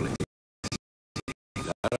over the place. You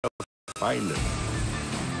gotta find it.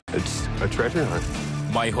 It's a treasure hunt.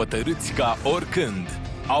 Mai hotărâți ca oricând.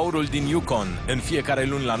 Aurul din Yukon, în fiecare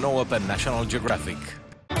luni la 9 pe National Geographic.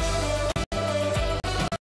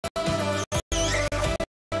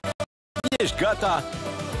 Ești gata?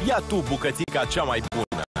 Ia tu bucățica cea mai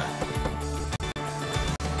bună.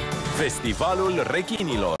 Festivalul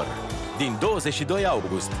Rechinilor, din 22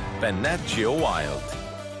 august pe Nat Geo Wild.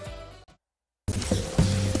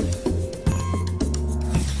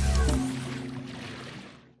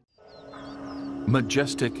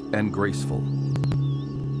 Majestic and graceful.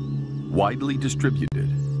 Widely distributed,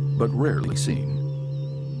 but rarely seen.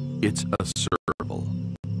 It's a serval.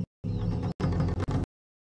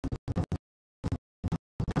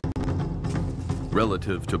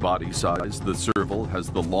 Relative to body size, the serval has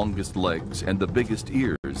the longest legs and the biggest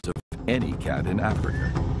ears of any cat in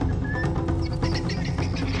Africa.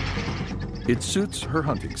 It suits her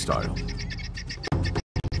hunting style.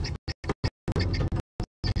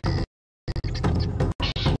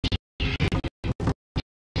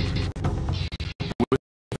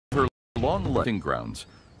 Long hunting grounds,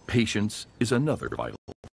 patience is another vital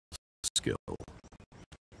skill.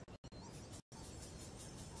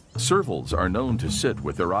 Servals are known to sit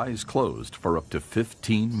with their eyes closed for up to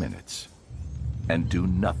 15 minutes and do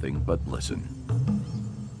nothing but listen.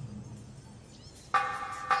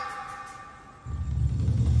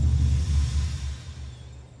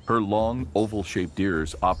 Her long, oval-shaped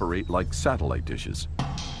ears operate like satellite dishes.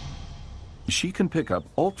 She can pick up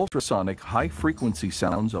ultrasonic high-frequency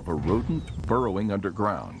sounds of a rodent burrowing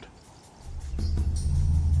underground.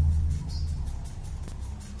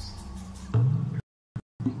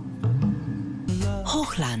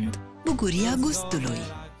 Hochland, bucuria gustului.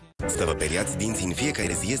 Să vă periați dinții în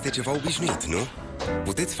fiecare zi este ceva obișnuit, nu?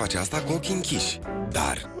 Puteți face asta cu ochii închiși.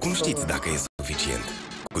 Dar cum știți dacă e suficient?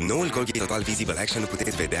 Cu noul Colgate Total Visible Action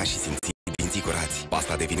puteți vedea și simți dinții curați.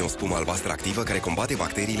 Pasta devine o spumă albastră activă care combate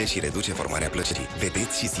bacteriile și reduce formarea plăcerii.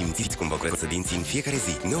 Vedeți și simțiți cum vă curăță dinții în fiecare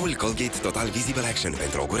zi. Noul Colgate Total Visible Action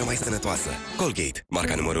pentru o gură mai sănătoasă. Colgate,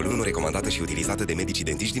 marca numărul 1 recomandată și utilizată de medicii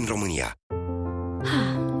dentiști din România.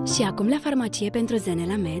 Și acum la farmacie pentru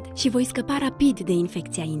Zenelamed și voi scăpa rapid de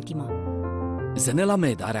infecția intimă.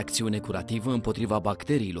 Zenelamed are acțiune curativă împotriva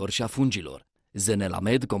bacteriilor și a fungilor.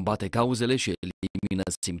 Zenelamed combate cauzele și elimină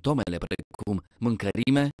simptomele precum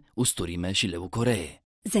mâncărime, usturime și leucoree.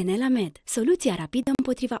 Zenelamed, soluția rapidă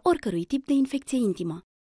împotriva oricărui tip de infecție intimă.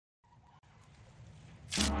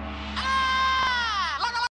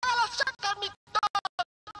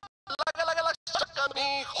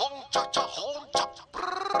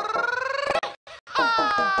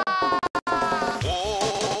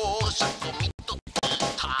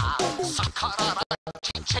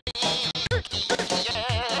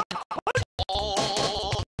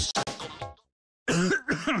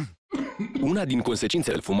 Una din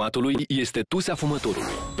consecințele fumatului este tusea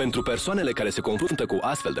fumătorului. Pentru persoanele care se confruntă cu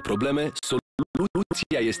astfel de probleme,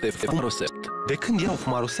 soluția este fumarosept. De când iau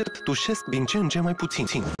fumarosept, tușesc din ce în ce mai puțin.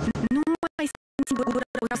 Nu mai simt gura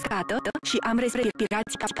uscată și am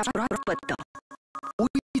respirație proaspătă.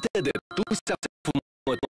 Uite de tusea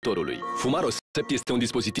fumătorului. Fumarosept este un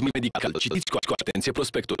dispozitiv medical. Citiți cu atenție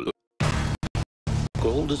prospectul.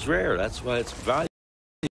 Gold is rare, that's why it's valuable.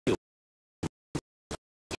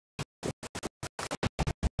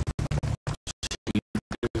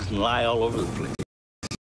 It doesn't lie all over the place.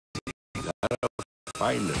 You gotta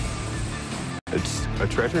find it. It's a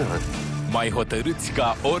treasure hunt. Mai hotărâți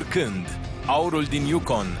ca oricând. Aurul din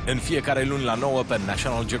Yukon, în fiecare luni la 9 pe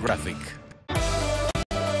National Geographic.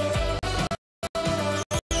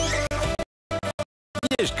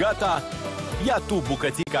 Ești gata? Ia tu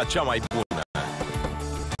bucățica cea mai bună.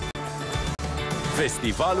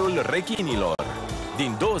 Festivalul Rechinilor,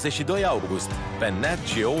 din 22 august pe Nat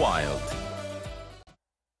Geo Wild.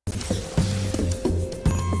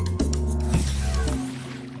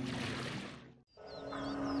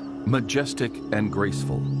 Majestic and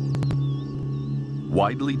graceful.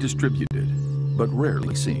 Widely distributed, but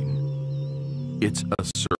rarely seen. It's a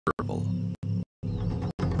serval.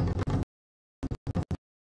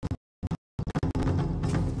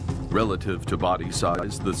 Relative to body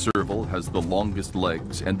size, the serval has the longest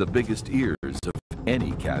legs and the biggest ears of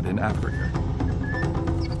any cat in Africa.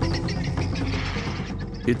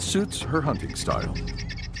 It suits her hunting style.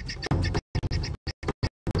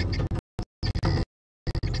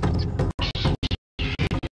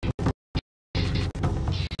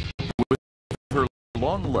 With her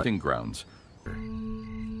long hunting grounds,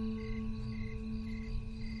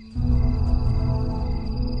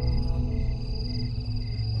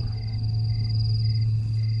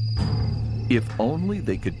 if only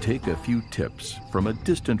they could take a few tips from a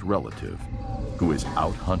distant relative who is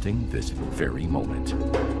out hunting this very moment.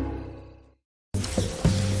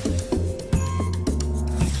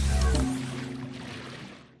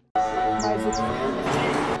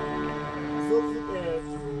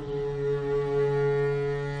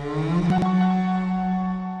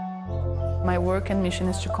 My work and mission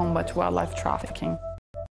is to combat wildlife trafficking.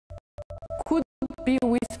 Could be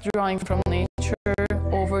withdrawing from nature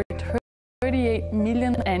over 38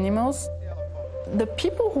 million animals. The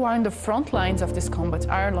people who are in the front lines of this combat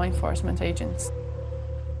are law enforcement agents.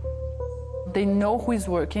 They know who is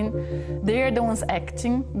working, they are the ones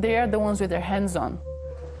acting, they are the ones with their hands on.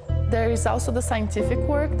 There is also the scientific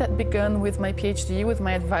work that began with my PhD, with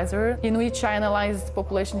my advisor, in which I analyzed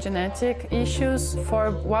population genetic issues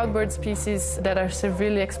for wild bird species that are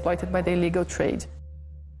severely exploited by the illegal trade.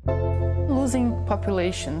 Losing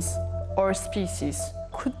populations or species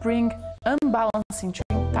could bring unbalancing to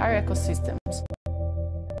entire ecosystems.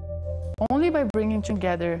 Only by bringing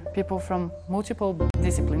together people from multiple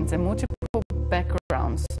disciplines and multiple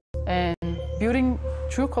backgrounds and building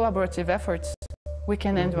true collaborative efforts, we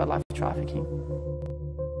can end wildlife trafficking.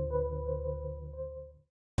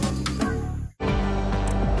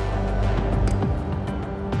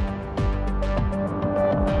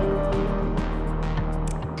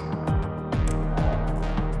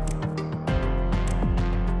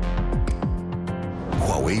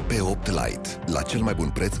 Huawei P8 Lite, la cel mai bun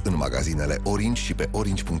preț în magazinele Orange și pe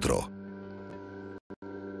orange.ro.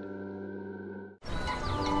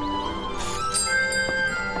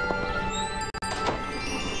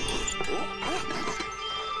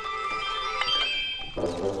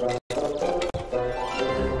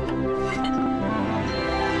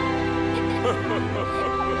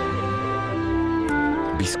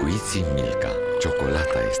 Biscuiții Milka.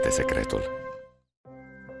 Ciocolata este secretul.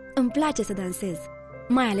 Îmi place să dansez,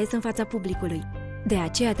 mai ales în fața publicului. De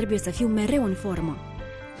aceea trebuie să fiu mereu în formă.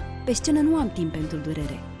 Pe scenă nu am timp pentru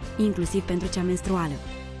durere, inclusiv pentru cea menstruală.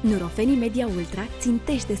 Nurofen Media Ultra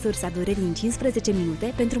țintește sursa durerii în 15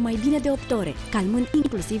 minute pentru mai bine de 8 ore, calmând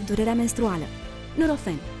inclusiv durerea menstruală.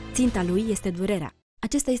 Nurofen. Ținta lui este durerea.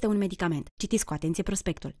 Acesta este un medicament. Citiți cu atenție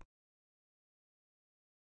prospectul.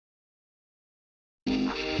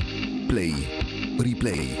 Play,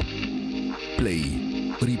 replay, play,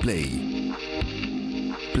 replay,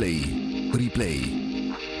 play, replay.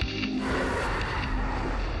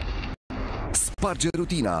 Sparge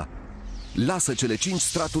rutina. Lasă cele 5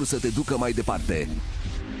 straturi să te ducă mai departe.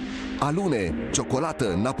 Alune,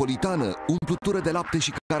 ciocolată, napolitană, umplutură de lapte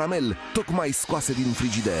și caramel, tocmai scoase din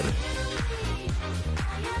frigider.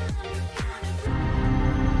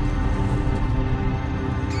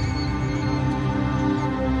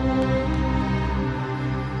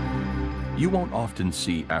 You won't often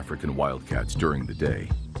see African wildcats during the day.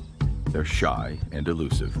 They're shy and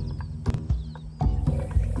elusive.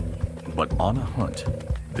 But on a hunt,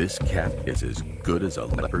 this cat is as good as a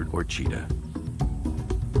leopard or cheetah.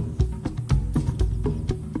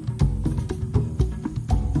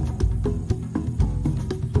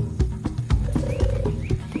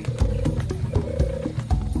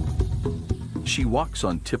 She walks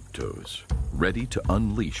on tiptoes, ready to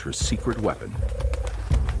unleash her secret weapon.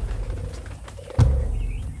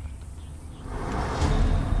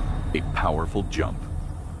 A powerful jump.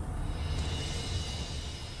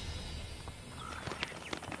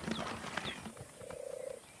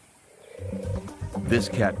 This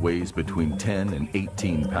cat weighs between 10 and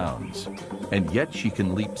 18 pounds, and yet she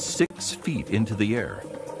can leap 6 feet into the air.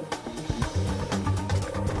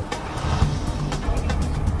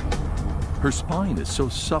 Her spine is so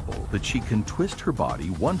supple that she can twist her body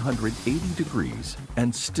 180 degrees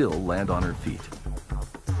and still land on her feet.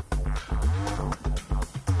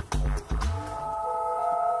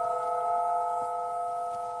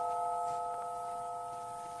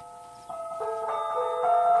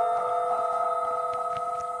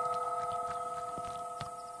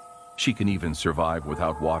 She can even survive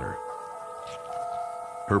without water.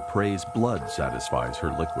 Her prey's blood satisfies her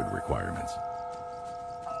liquid requirements.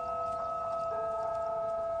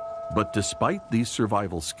 But despite these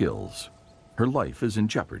survival skills, her life is in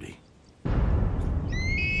jeopardy.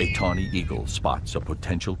 A tawny eagle spots a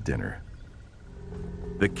potential dinner.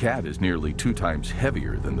 The cat is nearly 2 times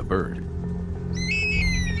heavier than the bird.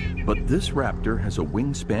 But this raptor has a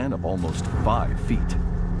wingspan of almost 5 feet.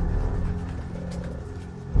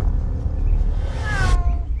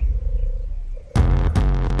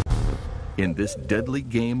 In this deadly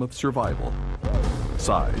game of survival,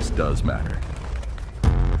 size does matter.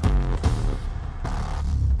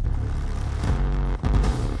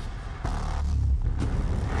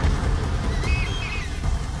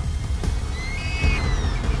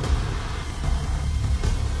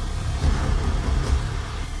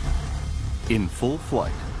 In full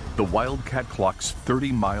flight, the wildcat clocks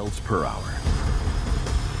 30 miles per hour.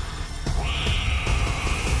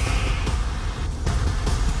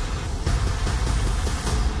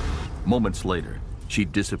 Moments later, she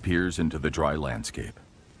disappears into the dry landscape,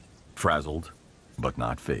 frazzled but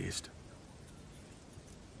not fazed.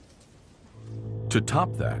 To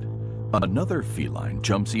top that, another feline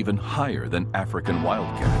jumps even higher than African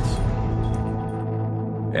wildcats.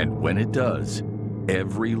 And when it does,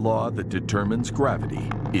 every law that determines gravity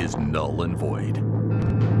is null and void.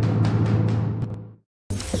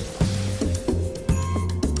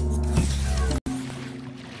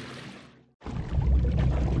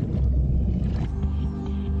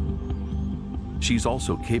 She's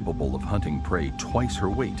also capable of hunting prey twice her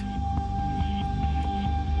weight.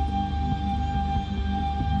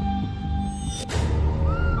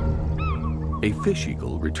 A fish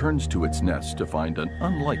eagle returns to its nest to find an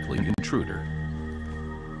unlikely intruder.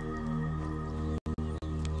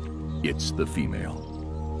 It's the female.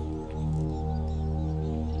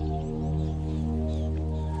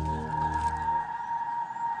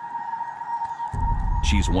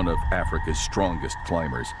 She's one of Africa's strongest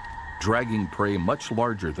climbers, dragging prey much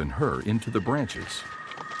larger than her into the branches.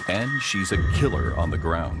 And she's a killer on the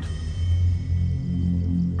ground.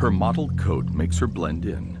 Her mottled coat makes her blend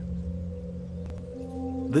in.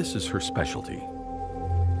 This is her specialty: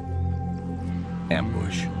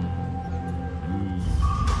 ambush.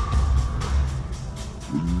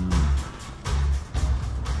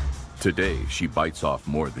 Today, she bites off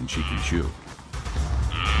more than she can chew.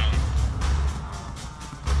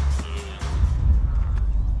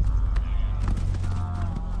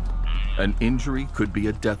 An injury could be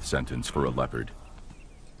a death sentence for a leopard.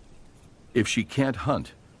 If she can't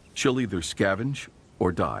hunt, she'll either scavenge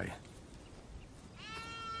or die.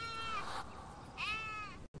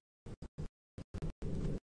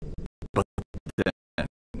 But then,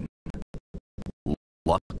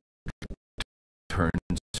 luck turns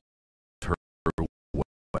her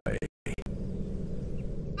way.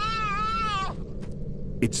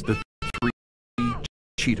 It's the 3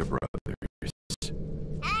 cheetah brothers.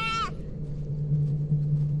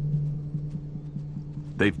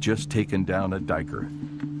 They've just taken down a diker.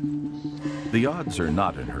 The odds are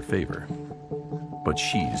not in her favor, but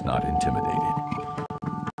she's not intimidated.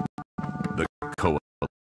 The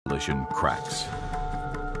coalition cracks.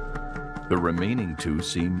 The remaining 2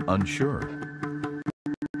 seem unsure.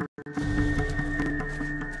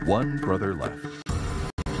 One brother left.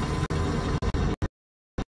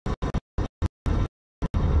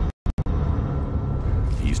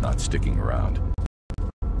 He's not sticking around.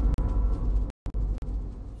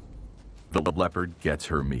 The leopard gets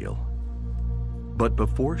her meal. But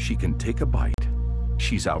before she can take a bite,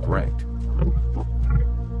 she's outranked.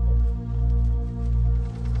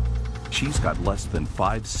 She's got less than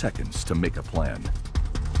 5 seconds to make a plan.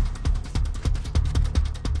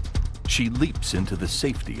 She leaps into the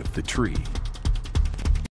safety of the tree.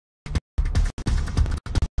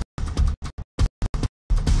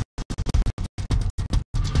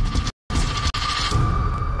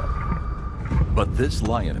 But this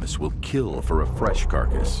lioness will kill for a fresh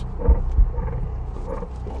carcass.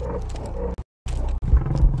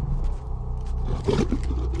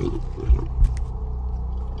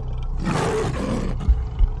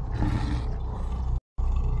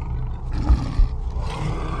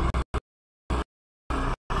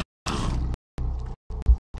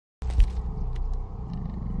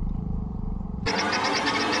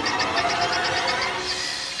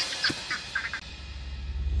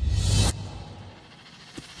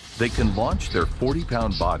 They can launch their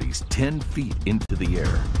 40-pound bodies 10 feet into the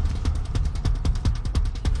air.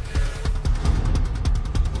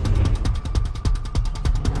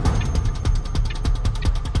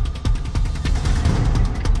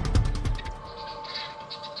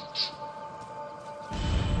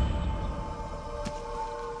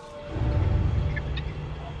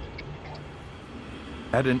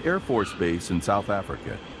 At an Air Force base in South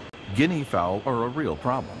Africa, guinea fowl are a real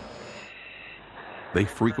problem. They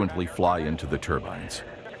frequently fly into the turbines.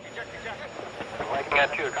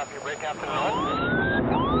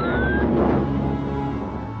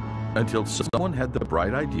 Until someone had the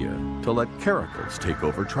bright idea to let caracals take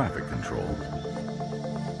over traffic control.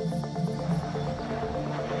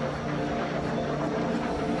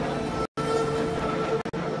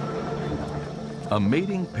 A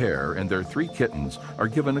mating pair and their 3 kittens are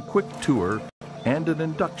given a quick tour and an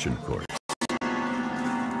induction course.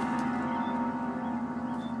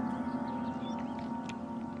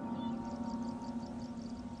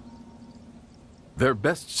 Their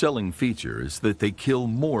best-selling feature is that they kill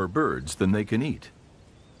more birds than they can eat.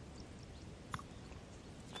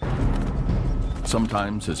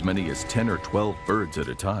 Sometimes as many as 10 or 12 birds at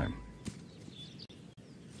a time.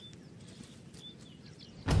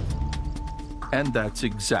 And that's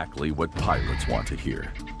exactly what pilots want to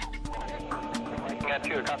hear.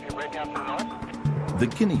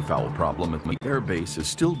 The guinea fowl problem at the air base is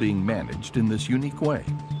still being managed in this unique way.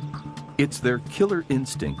 It's their killer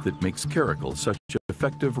instinct that makes caracals such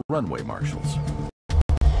effective runway marshals.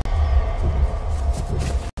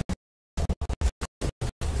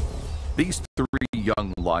 These 3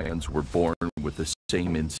 young lions were born with the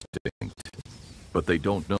same instinct, but they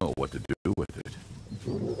don't know what to do with it.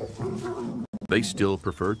 They still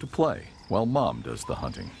prefer to play while Mom does the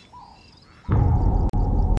hunting.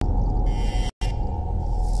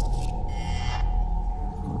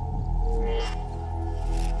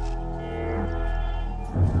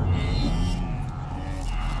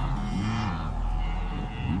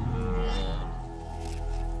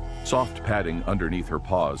 Soft padding underneath her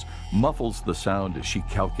paws muffles the sound as she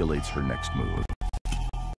calculates her next move.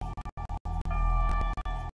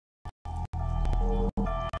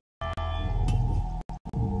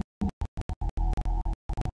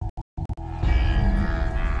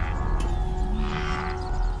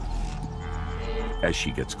 As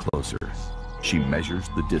she gets closer, she measures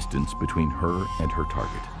the distance between her and her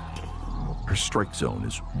target. Her strike zone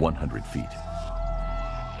is 100 feet.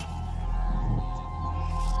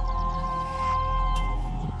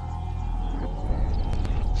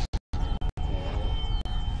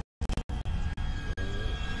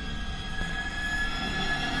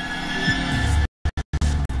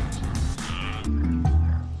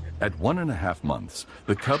 At 1.5 months,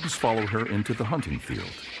 the cubs follow her into the hunting field.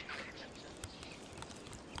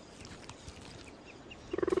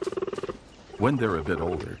 When they're a bit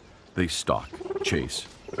older, they stalk, chase,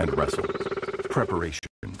 and wrestle. Preparation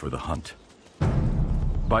for the hunt.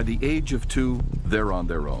 By the age of 2, they're on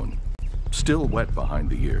their own, still wet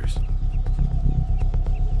behind the ears.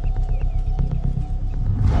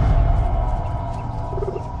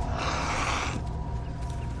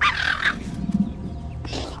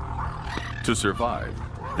 To survive,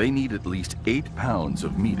 they need at least 8 pounds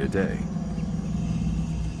of meat a day.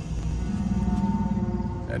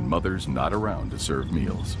 And Mother's not around to serve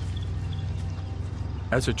meals.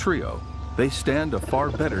 As a trio, they stand a far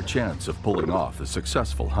better chance of pulling off a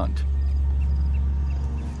successful hunt.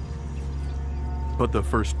 But the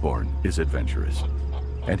firstborn is adventurous,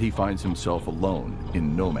 and he finds himself alone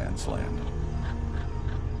in no man's land.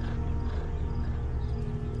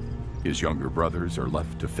 His younger brothers are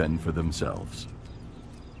left to fend for themselves.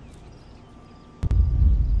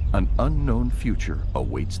 An unknown future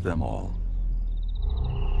awaits them all.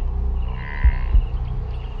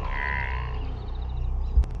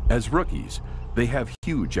 As rookies, They have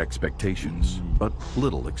huge expectations, but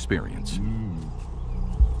little experience.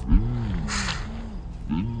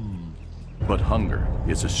 But hunger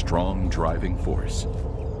is a strong driving force.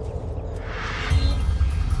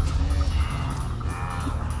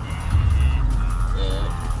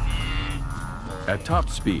 At top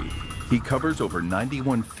speed, he covers over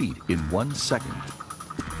 91 feet in 1 second.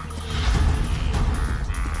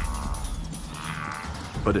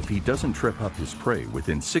 But if he doesn't trip up his prey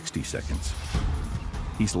within 60 seconds,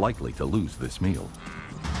 he's likely to lose this meal.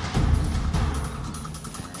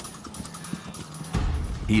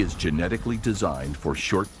 He is genetically designed for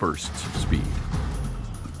short bursts of speed.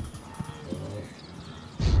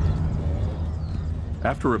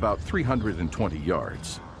 After about 320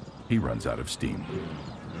 yards, he runs out of steam.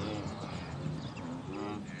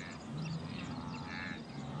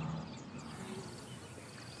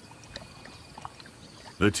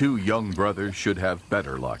 The two young brothers should have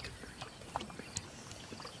better luck.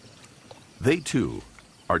 They too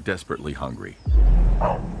are desperately hungry.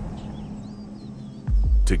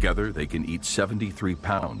 Together, they can eat 73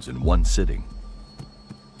 pounds in 1 sitting.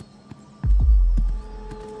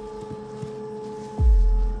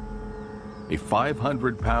 A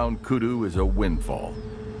 500-pound kudu is a windfall.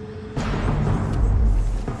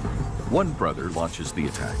 One brother launches the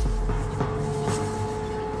attack.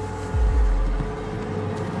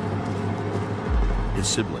 His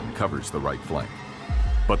sibling covers the right flank,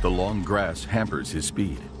 but the long grass hampers his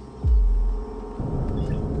speed.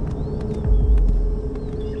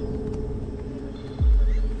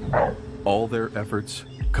 All their efforts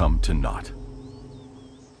come to naught.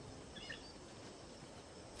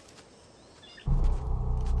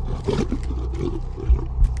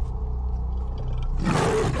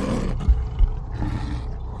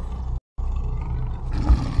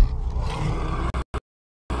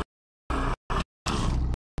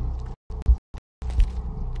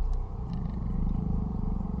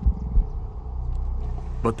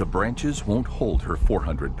 But the branches won't hold her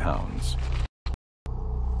 400 pounds.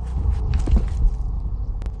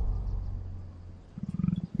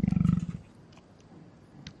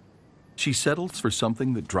 She settles for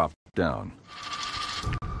something that dropped down.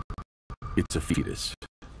 It's a fetus.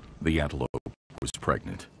 The antelope was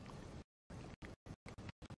pregnant.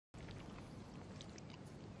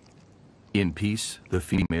 In peace, the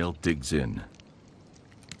female digs in.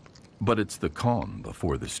 But it's the calm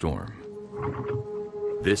before the storm.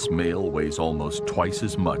 This male weighs almost twice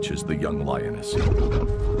as much as the young lioness.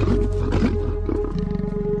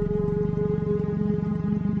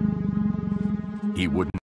 He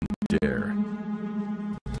wouldn't dare.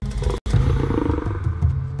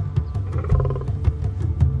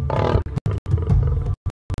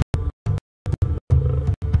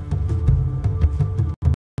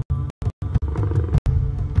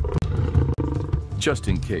 Just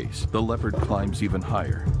in case, the leopard climbs even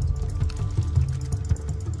higher.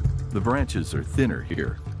 The branches are thinner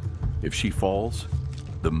here. If she falls,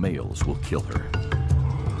 the males will kill her.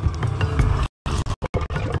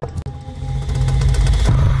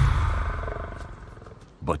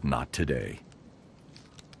 But not today.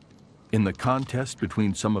 In the contest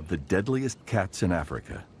between some of the deadliest cats in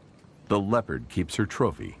Africa, the leopard keeps her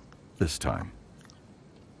trophy this time.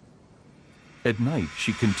 At night,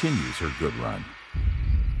 she continues her good run,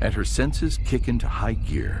 and her senses kick into high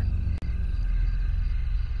gear.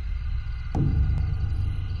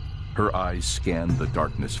 Her eyes scan the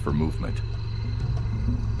darkness for movement.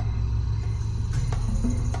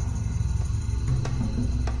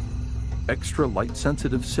 Extra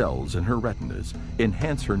light-sensitive cells in her retinas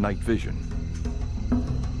enhance her night vision.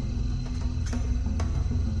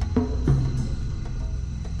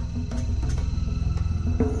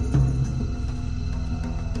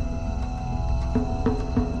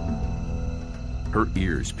 Her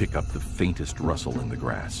ears pick up the faintest rustle in the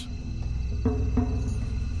grass.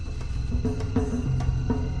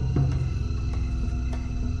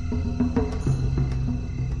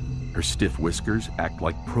 Her stiff whiskers act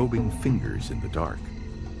like probing fingers in the dark.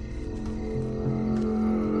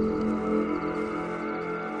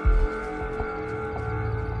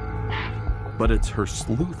 But it's her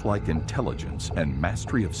sleuth-like intelligence and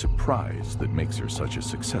mastery of surprise that makes her such a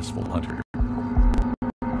successful hunter.